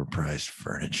with overpriced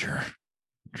furniture.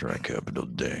 Try Capital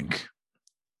Dank.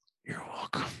 You're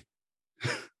welcome.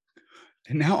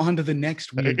 And now on to the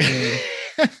next weird thing.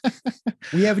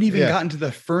 We haven't even gotten to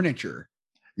the furniture.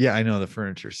 Yeah, I know the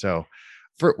furniture. So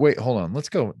wait, hold on. Let's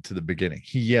go to the beginning.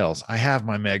 He yells, I have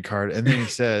my med card. And then he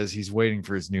says he's waiting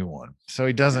for his new one. So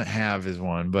he doesn't have his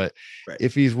one. But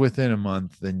if he's within a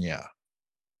month, then yeah,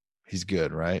 he's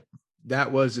good, right?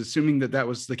 That was assuming that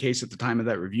was the case at the time of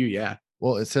that review. Yeah.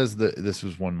 Well, it says that this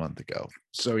was 1 month ago.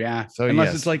 So, yeah. So,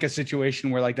 unless it's like a situation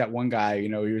where like that one guy, he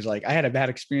was like, I had a bad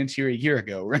experience here a year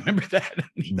ago. Remember that?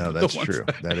 No, that's true.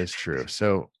 That is true.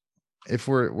 So if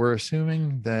we're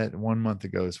assuming that 1 month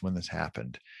ago is when this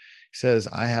happened, he says,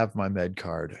 I have my med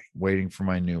card waiting for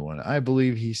my new one. I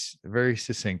believe he's very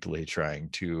succinctly trying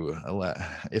to,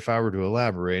 if I were to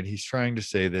elaborate, he's trying to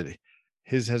say that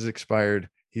his has expired.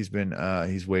 He's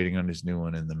waiting on his new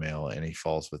one in the mail and he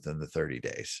falls within the 30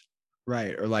 days.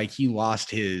 Right. Or like he lost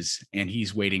his and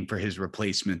he's waiting for his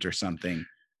replacement or something.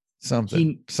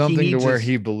 Something to where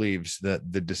he believes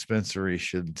that the dispensary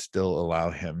should still allow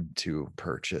him to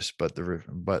purchase, but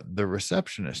the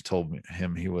receptionist told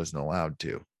him he wasn't allowed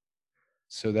to.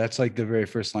 So that's like the very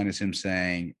first line is him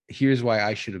saying, here's why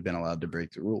I should have been allowed to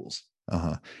break the rules.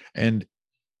 And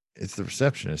it's the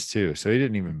receptionist too. So he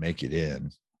didn't even make it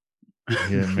in.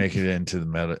 He didn't make it into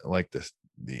the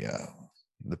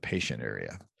patient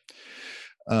area.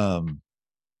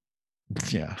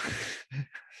 Yeah.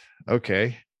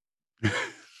 Okay.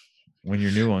 When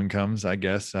your new one comes, I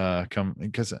guess,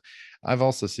 because I've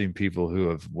also seen people who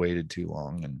have waited too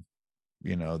long and,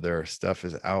 their stuff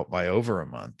is out by over a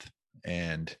month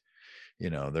and,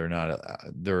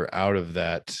 they're out of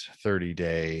that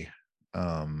 30-day,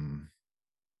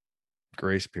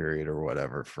 grace period or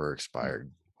whatever for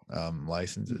expired,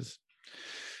 licenses.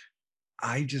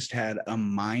 I just had a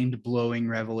mind-blowing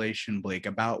revelation, Blake,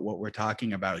 about what we're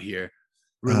talking about here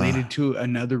related to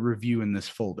another review in this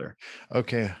folder.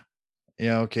 Okay.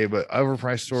 Yeah, okay, but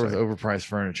overpriced store with overpriced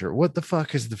furniture. What the fuck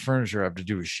does the furniture have to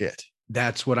do with shit?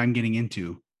 That's what I'm getting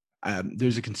into.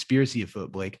 There's a conspiracy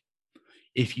afoot, Blake.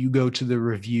 If you go to the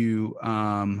review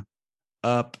up,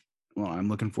 well, I'm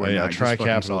looking for it. Yeah, try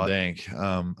Capital Dank.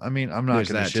 I mean, I'm not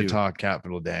going to shit talk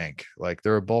Capital Dank. Like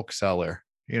they're a bulk seller.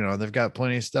 They've got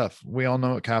plenty of stuff. We all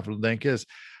know what Capital Dank is.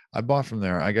 I bought from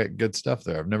there. I got good stuff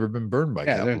there. I've never been burned by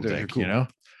Capital Dank, cool.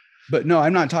 But no,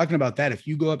 I'm not talking about that. If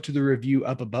you go up to the review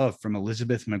up above from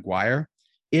Elizabeth McGuire,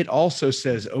 it also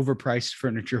says overpriced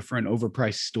furniture for an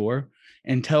overpriced store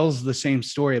and tells the same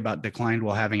story about declined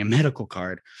while having a medical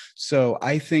card. So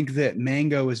I think that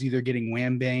Mango is either getting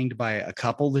wham banged by a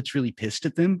couple that's really pissed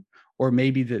at them, or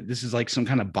maybe that this is like some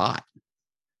kind of bot.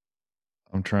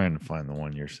 I'm trying to find the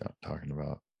one you're talking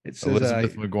about. It says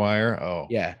Elizabeth McGuire. Oh,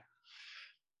 yeah.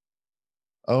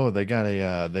 Oh, they got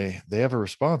they have a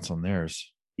response on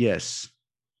theirs. Yes.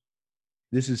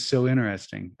 This is so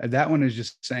interesting. That one is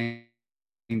just saying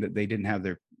that they didn't have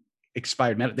their they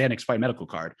had an expired medical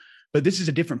card. But this is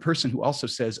a different person who also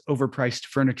says overpriced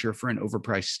furniture for an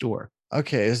overpriced store.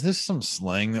 Okay, is this some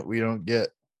slang that we don't get?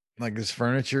 Like, is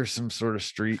furniture some sort of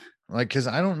street? Like, because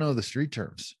I don't know the street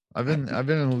terms. I've been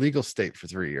in a legal state for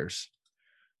 3 years.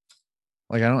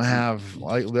 Like,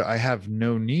 I have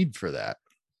no need for that.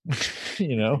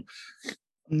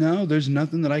 No, there's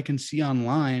nothing that I can see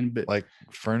online, but like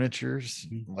furnitures,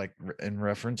 like in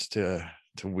reference to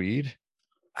weed.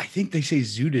 I think they say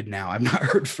zooted now. I've not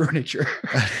heard furniture.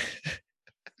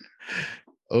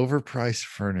 Overpriced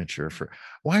furniture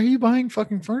why are you buying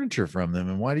fucking furniture from them?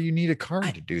 And why do you need a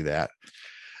card to do that?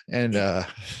 And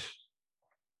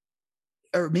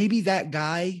or maybe that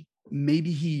guy,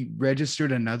 maybe he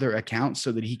registered another account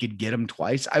so that he could get them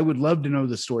twice. I would love to know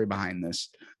the story behind this.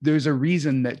 There's a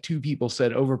reason that two people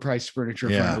said overpriced furniture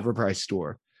for an overpriced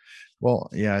store. Well,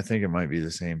 yeah, I think it might be the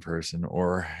same person,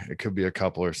 or it could be a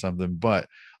couple or something. But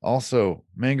also,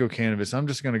 Mango Cannabis, I'm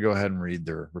just going to go ahead and read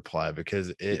their reply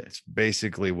because it's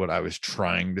basically what I was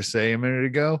trying to say a minute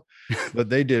ago,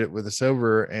 but they did it with a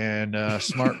sober and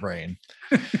smart brain.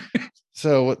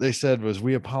 So what they said was,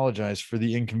 we apologize for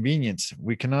the inconvenience.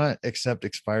 We cannot accept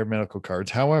expired medical cards.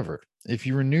 However, if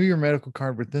you renew your medical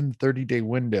card within the 30-day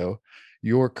window,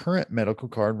 your current medical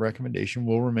card recommendation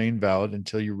will remain valid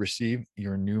until you receive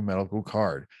your new medical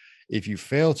card. If you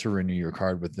fail to renew your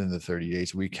card within the 30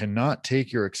 days, we cannot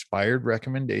take your expired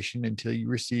recommendation until you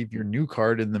receive your new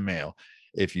card in the mail.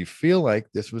 If you feel like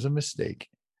this was a mistake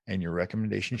and your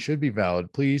recommendation should be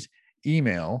valid, please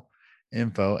email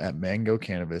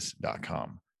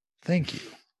info@mangocannabis.com. Thank you.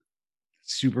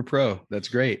 Super pro. That's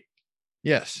great.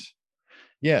 Yes.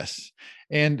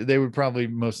 And they would probably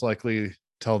most likely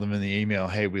tell them in the email,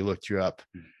 hey, we looked you up.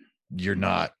 You're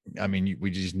not,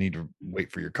 we just need to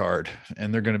wait for your card.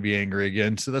 And they're going to be angry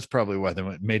again. So that's probably why they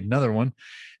made another one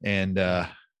and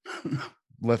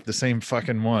left the same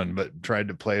fucking one, but tried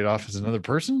to play it off as another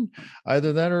person.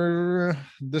 Either that or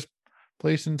this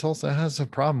place in Tulsa has a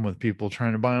problem with people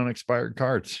trying to buy on expired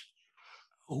cards.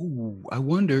 Oh, I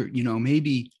wonder,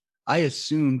 maybe I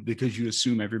assumed, because you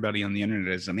assume everybody on the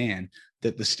internet is a man,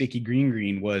 that the Sticky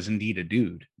Green was indeed a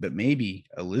dude, but maybe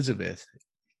Elizabeth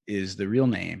is the real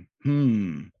name.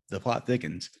 The plot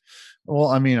thickens. Well,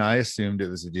 I assumed it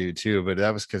was a dude too, but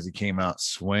that was because he came out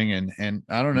swinging, and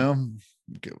I don't know,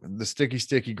 the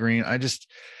Sticky Green.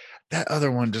 That other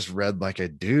one just read like a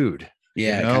dude.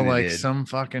 Yeah, like did. Some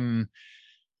fucking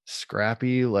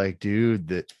scrappy like dude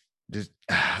that just,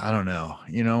 I don't know,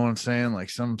 you know what I'm saying?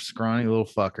 Like some scrawny little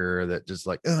fucker that just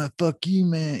like, fuck you,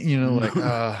 man.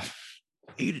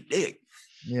 Eat a dick.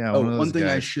 Yeah. One thing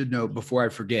guys I should note before I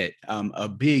forget, a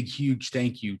big, huge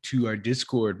thank you to our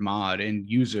Discord mod and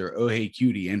user, Oh Hey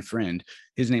Cutie, and friend.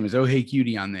 His name is Oh Hey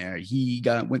Cutie on there. He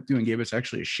went through and gave us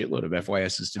actually a shitload of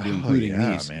FYSs to do, including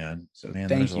these. Man. So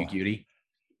thank you, Cutie.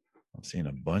 I'm seeing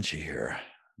a bunch of here.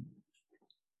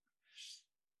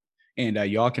 And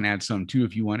y'all can add some too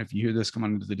if you want. If you hear this, come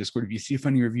on into the Discord. If you see a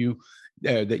funny review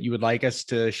that you would like us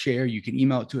to share, you can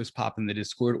email it to us, pop in the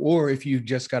Discord. Or if you've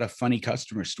just got a funny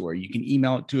customer story, you can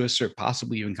email it to us or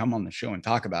possibly even come on the show and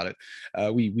talk about it.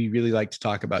 We really like to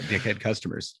talk about dickhead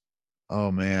customers.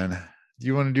 Oh, man. Do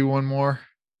you want to do one more?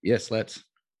 Yes, let's.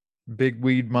 Big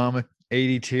Weed Mama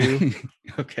 82.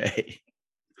 Okay.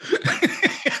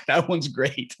 That one's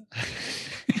great.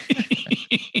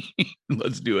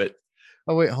 Let's do it.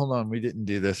 Oh, wait, hold on. We didn't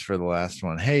do this for the last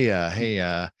one. Hey,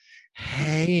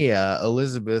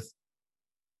 Elizabeth,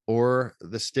 or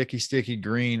the Sticky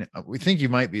Green. We think you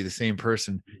might be the same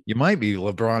person. You might be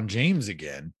LeBron James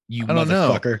again. You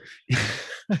motherfucker.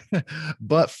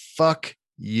 But fuck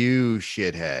you,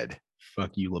 shithead.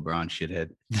 Fuck you, LeBron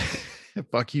shithead.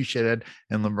 Fuck you, shithead,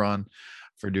 and LeBron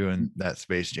for doing that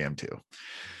Space Jam 2.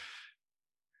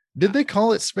 Did they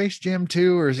call it Space Jam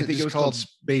 2, or is it just called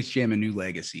Space Jam: A New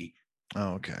Legacy?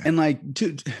 Oh, okay. And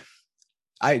because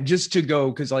I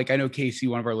know Casey,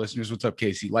 one of our listeners, what's up,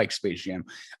 Casey, likes Space Jam.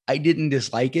 I didn't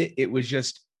dislike it. It was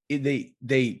just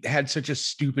they had such a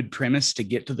stupid premise to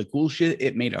get to the cool shit.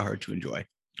 It made it hard to enjoy.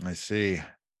 I see.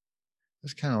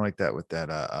 It's kind of like that with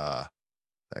that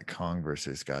Kong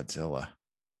versus Godzilla.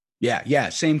 Yeah,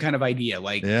 same kind of idea.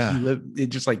 Like,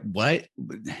 just like what?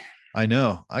 I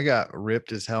know. I got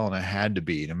ripped as hell, and I had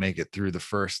to make it through the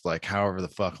first, like, however the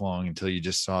fuck long, until you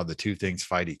just saw the two things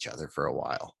fight each other for a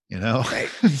while, Right.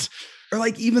 Or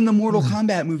like even the Mortal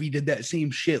Kombat movie did that same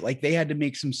shit. Like they had to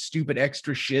make some stupid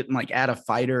extra shit and like add a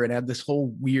fighter and add this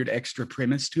whole weird extra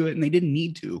premise to it, and they didn't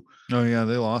need to. Oh yeah,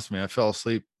 they lost me. I fell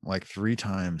asleep like 3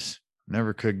 times.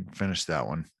 Never could finish that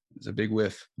one. It's a big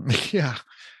whiff. Yeah.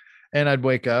 And I'd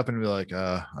wake up and be like,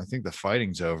 I think the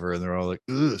fighting's over. And they're all like,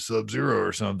 Sub-Zero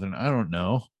or something. I don't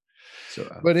know.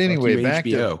 So, but anyway, back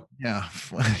HBO. Yeah.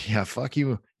 Fuck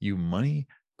you, you money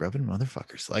grubbing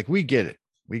motherfuckers. Like, we get it.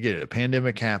 A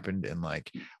pandemic happened, and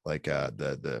like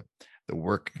the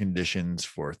work conditions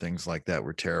for things like that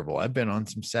were terrible. I've been on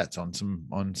some sets, on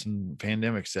some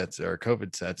pandemic sets or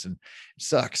COVID sets, and it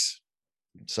sucks.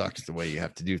 It sucks the way you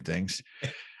have to do things.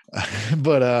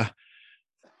 But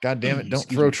God damn it, don't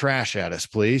throw trash at us,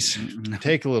 please.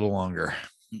 Take a little longer.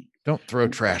 Don't throw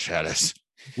trash at us.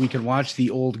 We can watch the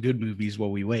old good movies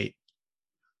while we wait.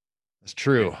 That's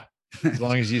true. As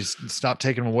long as you stop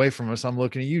taking them away from us. I'm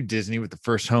looking at you, Disney, with the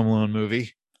first Home Alone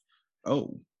movie.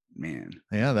 Oh, Man.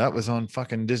 Yeah, that was on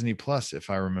fucking Disney Plus, if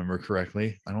I remember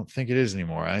correctly. I don't think it is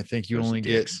anymore. I think you Those only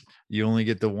dicks.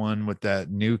 get the one with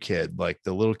that new kid, like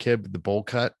the little kid with the bowl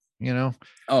cut, you know.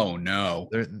 Oh no,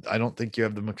 I don't think you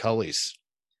have the Macaulay's.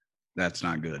 that's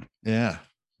not good. Yeah.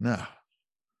 No.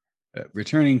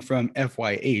 Returning from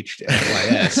FYH to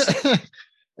FYS.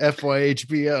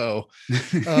 FYHBO.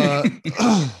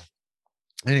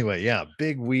 Anyway, yeah,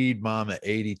 Big Weed Mama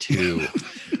 82.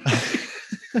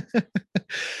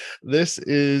 This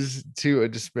is to a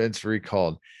dispensary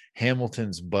called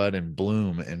Hamilton's Bud and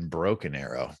Bloom in Broken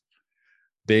Arrow.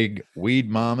 Big Weed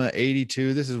Mama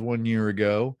 82. This is 1 year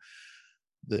ago.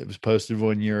 It was posted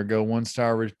 1 year ago.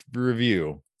 1-star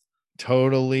review.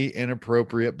 Totally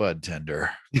inappropriate bud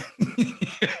tender.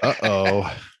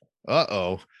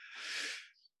 Uh-oh.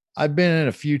 I've been in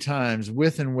a few times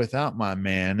with and without my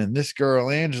man, and this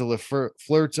girl, Angela,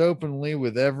 flirts openly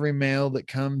with every male that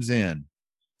comes in.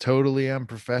 Totally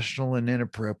unprofessional and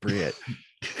inappropriate.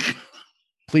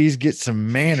 Please get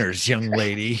some manners, young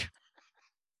lady.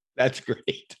 That's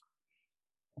great.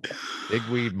 Big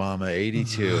Weed Mama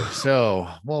 82. So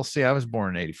we'll see. I was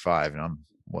born in 85, and I'm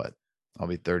what? I'll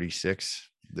be 36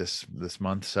 this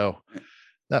month. So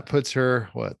that puts her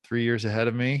 3 years ahead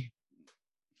of me.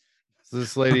 So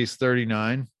this lady's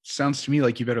 39. Sounds to me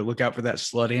like you better look out for that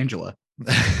slut Angela.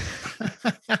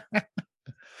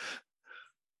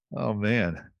 Oh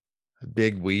man.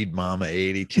 Big Weed Mama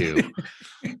 82.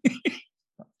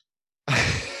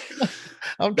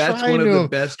 That's one of the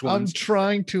best ones. I'm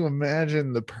trying to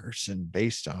imagine the person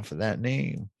based off of that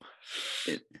name.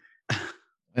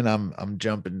 And I'm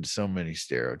jumping so many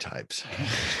stereotypes.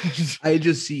 I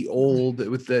just see old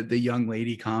with the young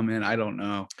lady comment. I don't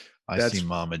know. I see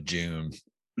Mama June.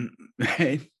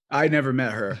 I never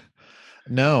met her.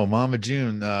 No, Mama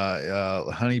June,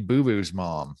 Honey Boo Boo's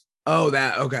mom. Oh,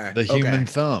 that okay. The human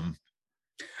thumb.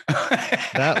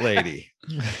 That lady.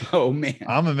 Oh man.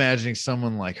 I'm imagining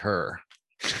someone like her.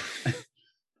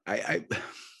 But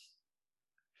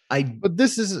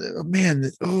this is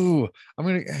man. Oh, I'm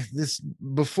gonna this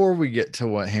before we get to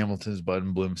what Hamilton's Bud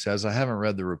and Bloom says. I haven't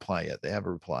read the reply yet. They have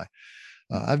a reply.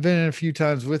 I've been in a few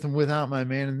times with and without my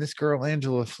man, and this girl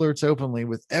Angela flirts openly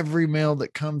with every male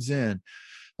that comes in.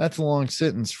 That's a long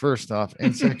sentence. First off,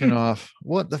 and second off,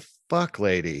 what the fuck,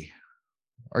 lady?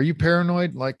 Are you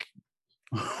paranoid? Like,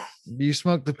 do you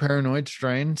smoke the paranoid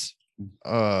strains?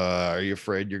 Are you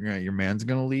afraid your man's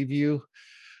gonna leave you?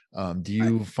 Do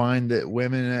you find that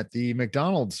women at the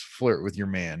McDonald's flirt with your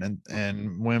man,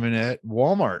 and women at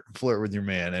Walmart flirt with your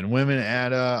man, and women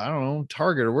at I don't know,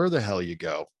 Target or where the hell you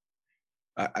go?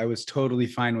 I was totally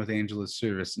fine with Angela's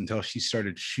service until she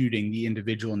started shooting the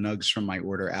individual nugs from my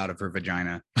order out of her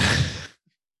vagina.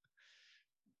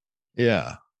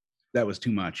 Yeah, that was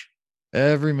too much.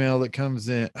 Every male that comes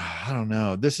in, I don't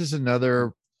know. This is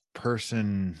another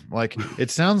person. Like,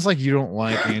 it sounds like you don't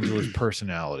like Angela's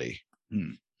personality.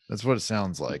 That's what it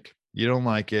sounds like. You don't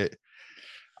like it.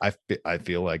 I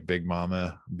feel like Big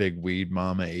Weed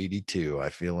Mama 82. I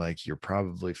feel like you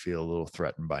probably feel a little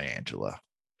threatened by Angela.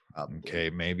 Okay,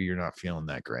 maybe you're not feeling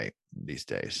that great these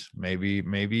days. Maybe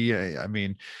I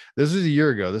mean, this was a year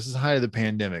ago. This is the height of the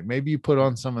pandemic. Maybe you put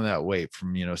on some of that weight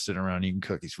from sitting around eating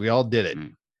cookies. We all did it.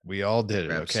 We all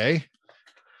did it. Okay.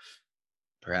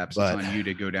 Perhaps it's on you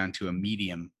to go down to a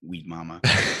medium Weed Mama.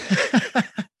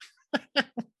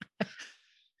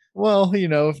 Well,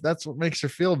 if that's what makes her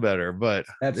feel better, but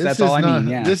that's all I mean.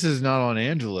 Yeah. This is not on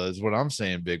Angela, is what I'm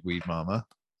saying, Big Weed Mama.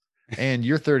 And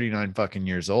you're 39 fucking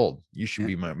years old. You should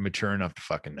be mature enough to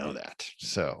fucking know that.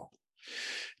 So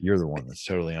you're the one that's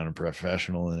totally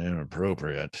unprofessional and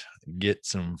inappropriate. Get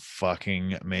some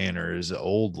fucking manners,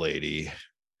 old lady.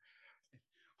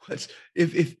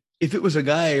 If it was a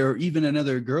guy or even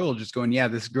another girl just going, yeah,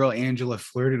 this girl Angela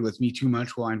flirted with me too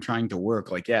much while I'm trying to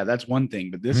work. Like, yeah, that's one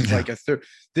thing. But this is like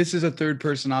this is a third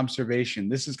person observation.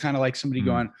 This is kind of like somebody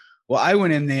going, well, I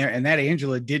went in there and that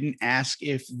Angela didn't ask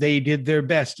if they did their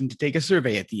best and to take a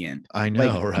survey at the end. I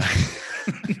know, right?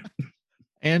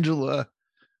 Angela,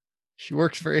 she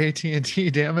works for AT&T,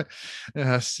 damn it.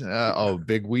 Yes.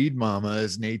 Big Weed Mama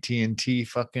is an AT&T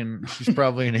fucking, she's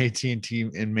probably an AT&T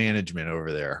in management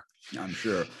over there. I'm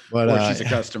sure. But or she's a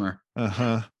customer.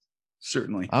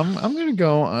 Certainly. I'm going to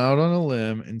go out on a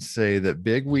limb and say that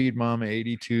Big Weed Mama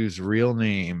 82's real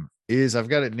name is, I've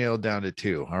got it nailed down to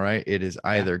 2. All right. It is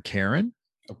either Karen,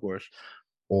 of course,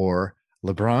 or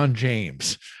LeBron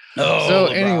James. Oh, so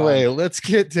LeBron. Anyway, let's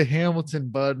get to Hamilton,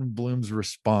 Bud, and Bloom's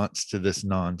response to this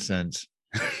nonsense.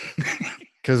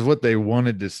 Because what they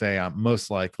wanted to say most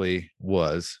likely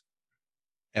was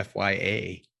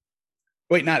FYA.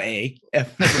 Wait, not A.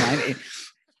 F. Never mind.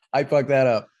 I fucked that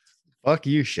up. Fuck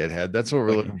you, shithead. That's what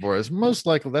we're looking for. Is most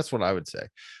likely that's what I would say.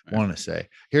 Want to say.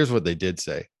 Here's what they did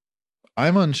say.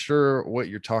 I'm unsure what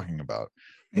you're talking about,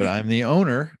 but I'm the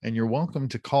owner and you're welcome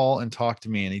to call and talk to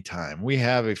me anytime. We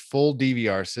have a full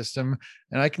DVR system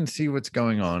and I can see what's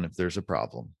going on if there's a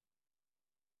problem.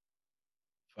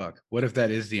 Fuck. What if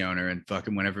that is the owner and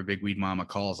fucking whenever Big Weed Mama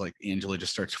calls, like Angela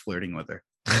just starts flirting with her?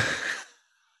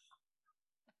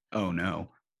 Oh no.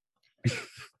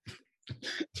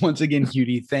 Once again,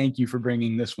 Cutie, thank you for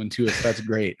bringing this one to us. That's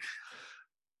great.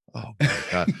 Oh my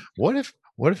God. What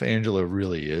if Angela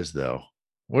really is though?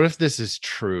 What if this is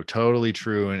true, totally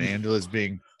true, and Angela's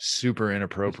being super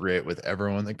inappropriate with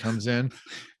everyone that comes in?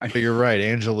 But you're right,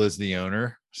 Angela's the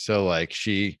owner. So like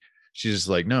she's just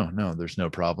like, no, there's no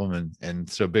problem. And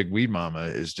so Big Weed Mama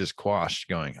is just quashed,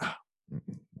 going,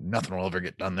 nothing will ever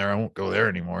get done there. I won't go there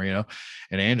anymore, you know.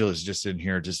 And Angela's just in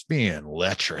here just being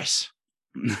lecherous.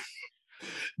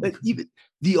 But even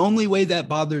the only way that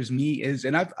bothers me is,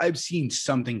 and I've seen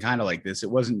something kind of like this.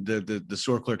 It wasn't the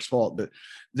store clerk's fault, but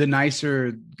the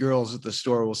nicer girls at the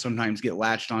store will sometimes get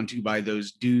latched onto by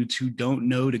those dudes who don't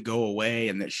know to go away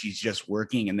and that she's just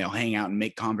working, and they'll hang out and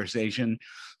make conversation.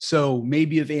 So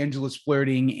maybe if Angela's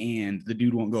flirting and the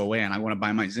dude won't go away and I want to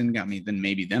buy my Zen Gummy,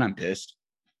 then I'm pissed.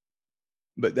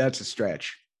 But that's a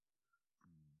stretch.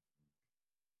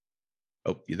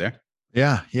 Oh, you there?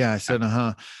 Yeah. I said,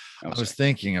 I was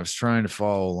thinking, I was trying to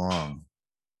follow along.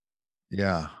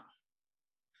 Yeah.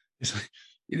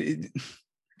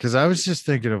 Because I was just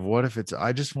thinking of what if it's,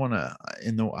 I want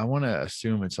to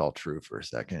assume it's all true for a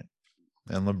second.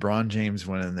 And LeBron James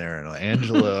went in there and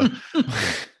Angela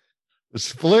was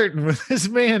flirting with this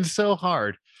man so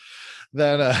hard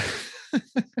that,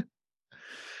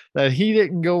 that he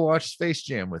didn't go watch Space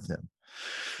Jam with him.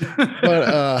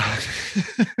 But,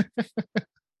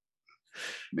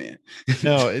 man,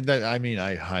 no,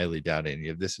 I highly doubt any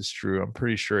of this is true. I'm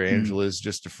pretty sure Angela is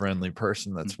just a friendly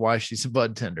person. That's why she's a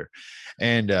bud tender.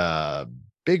 And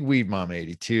Big Weed Mom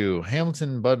 82,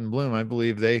 Hamilton, Bud and Bloom, I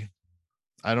believe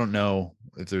I don't know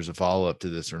if there's a follow-up to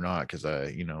this or not, because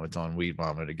it's on Weed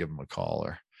Mama to give them a call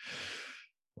or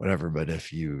whatever. But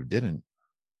if you didn't,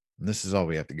 and this is all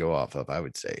we have to go off of, I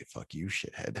would say fuck you,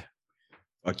 shithead.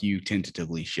 Fuck you,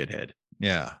 tentatively, shithead.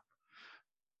 Yeah.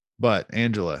 But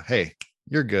Angela, hey,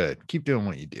 you're good. Keep doing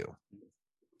what you do.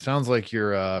 Sounds like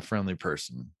you're a friendly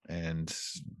person, and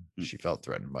she felt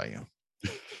threatened by you.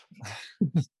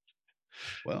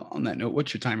 Well, on that note,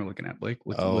 what's your timer looking at, Blake?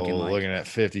 What's looking at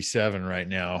 57 right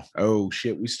now. Oh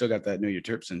shit, we still got that Know Your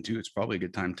Terps in too. It's probably a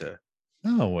good time to.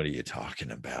 Oh, what are you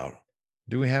talking about?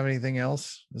 Do we have anything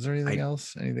else? Is there anything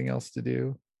else? Anything else to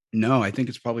do? No, I think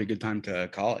it's probably a good time to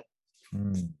call it.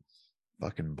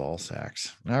 Fucking ball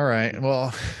sacks. All right.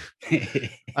 Well,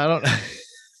 I don't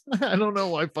know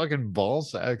why fucking ball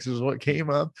sacks is what came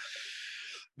up.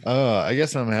 I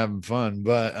guess I'm having fun,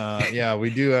 but yeah, we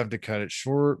do have to cut it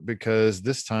short because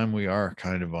this time we are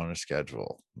kind of on a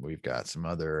schedule. We've got some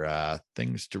other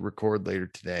things to record later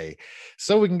today,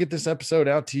 so we can get this episode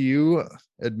out to you,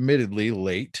 admittedly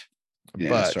late. Yeah,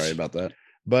 but sorry about that.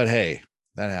 But hey,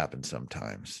 that happens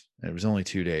sometimes. It was only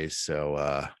 2 days, so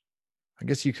I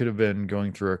guess you could have been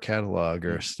going through our catalog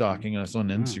or stalking us on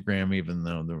Instagram, even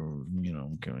though there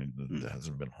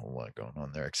hasn't been a whole lot going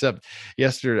on there. Except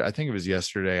yesterday, I think it was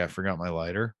yesterday, I forgot my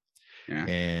lighter,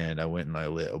 and I went and I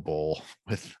lit a bowl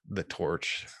with the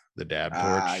torch, the dab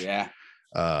torch. Yeah.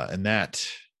 And that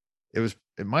it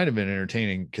might have been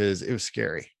entertaining because it was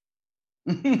scary.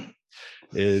 I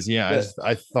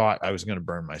thought I was going to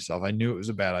burn myself. I knew it was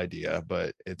a bad idea,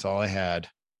 but it's all I had.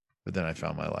 But then I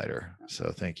found my lighter.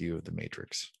 So thank you, The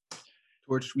Matrix.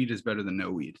 Torch weed is better than no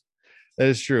weed. That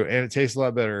is true. And it tastes a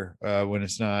lot better when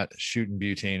it's not shooting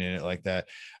butane in it like that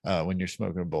when you're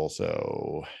smoking a bowl.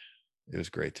 So it was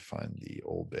great to find the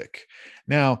old Bic.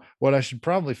 Now, what I should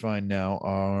probably find now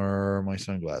are my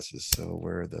sunglasses. So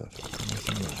where are my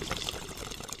sunglasses?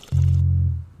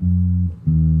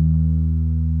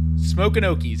 Smokin'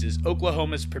 Okies is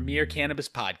Oklahoma's premier cannabis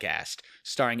podcast,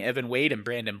 starring Evan Wade and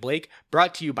Brandon Blake,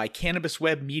 brought to you by Cannabis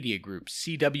Web Media Group,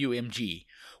 CWMG.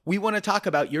 We want to talk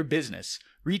about your business.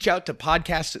 Reach out to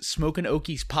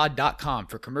podcast@smokinokiespod.com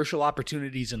for commercial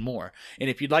opportunities and more. And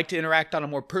if you'd like to interact on a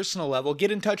more personal level, get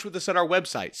in touch with us at our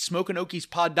website,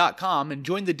 smokinokiespod.com, and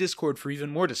join the Discord for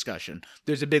even more discussion.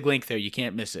 There's a big link there. You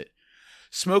can't miss it.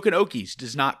 Smokin' Okies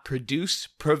does not produce,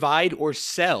 provide, or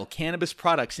sell cannabis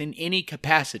products in any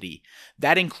capacity.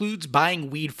 That includes buying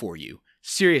weed for you.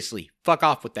 Seriously, fuck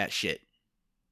off with that shit.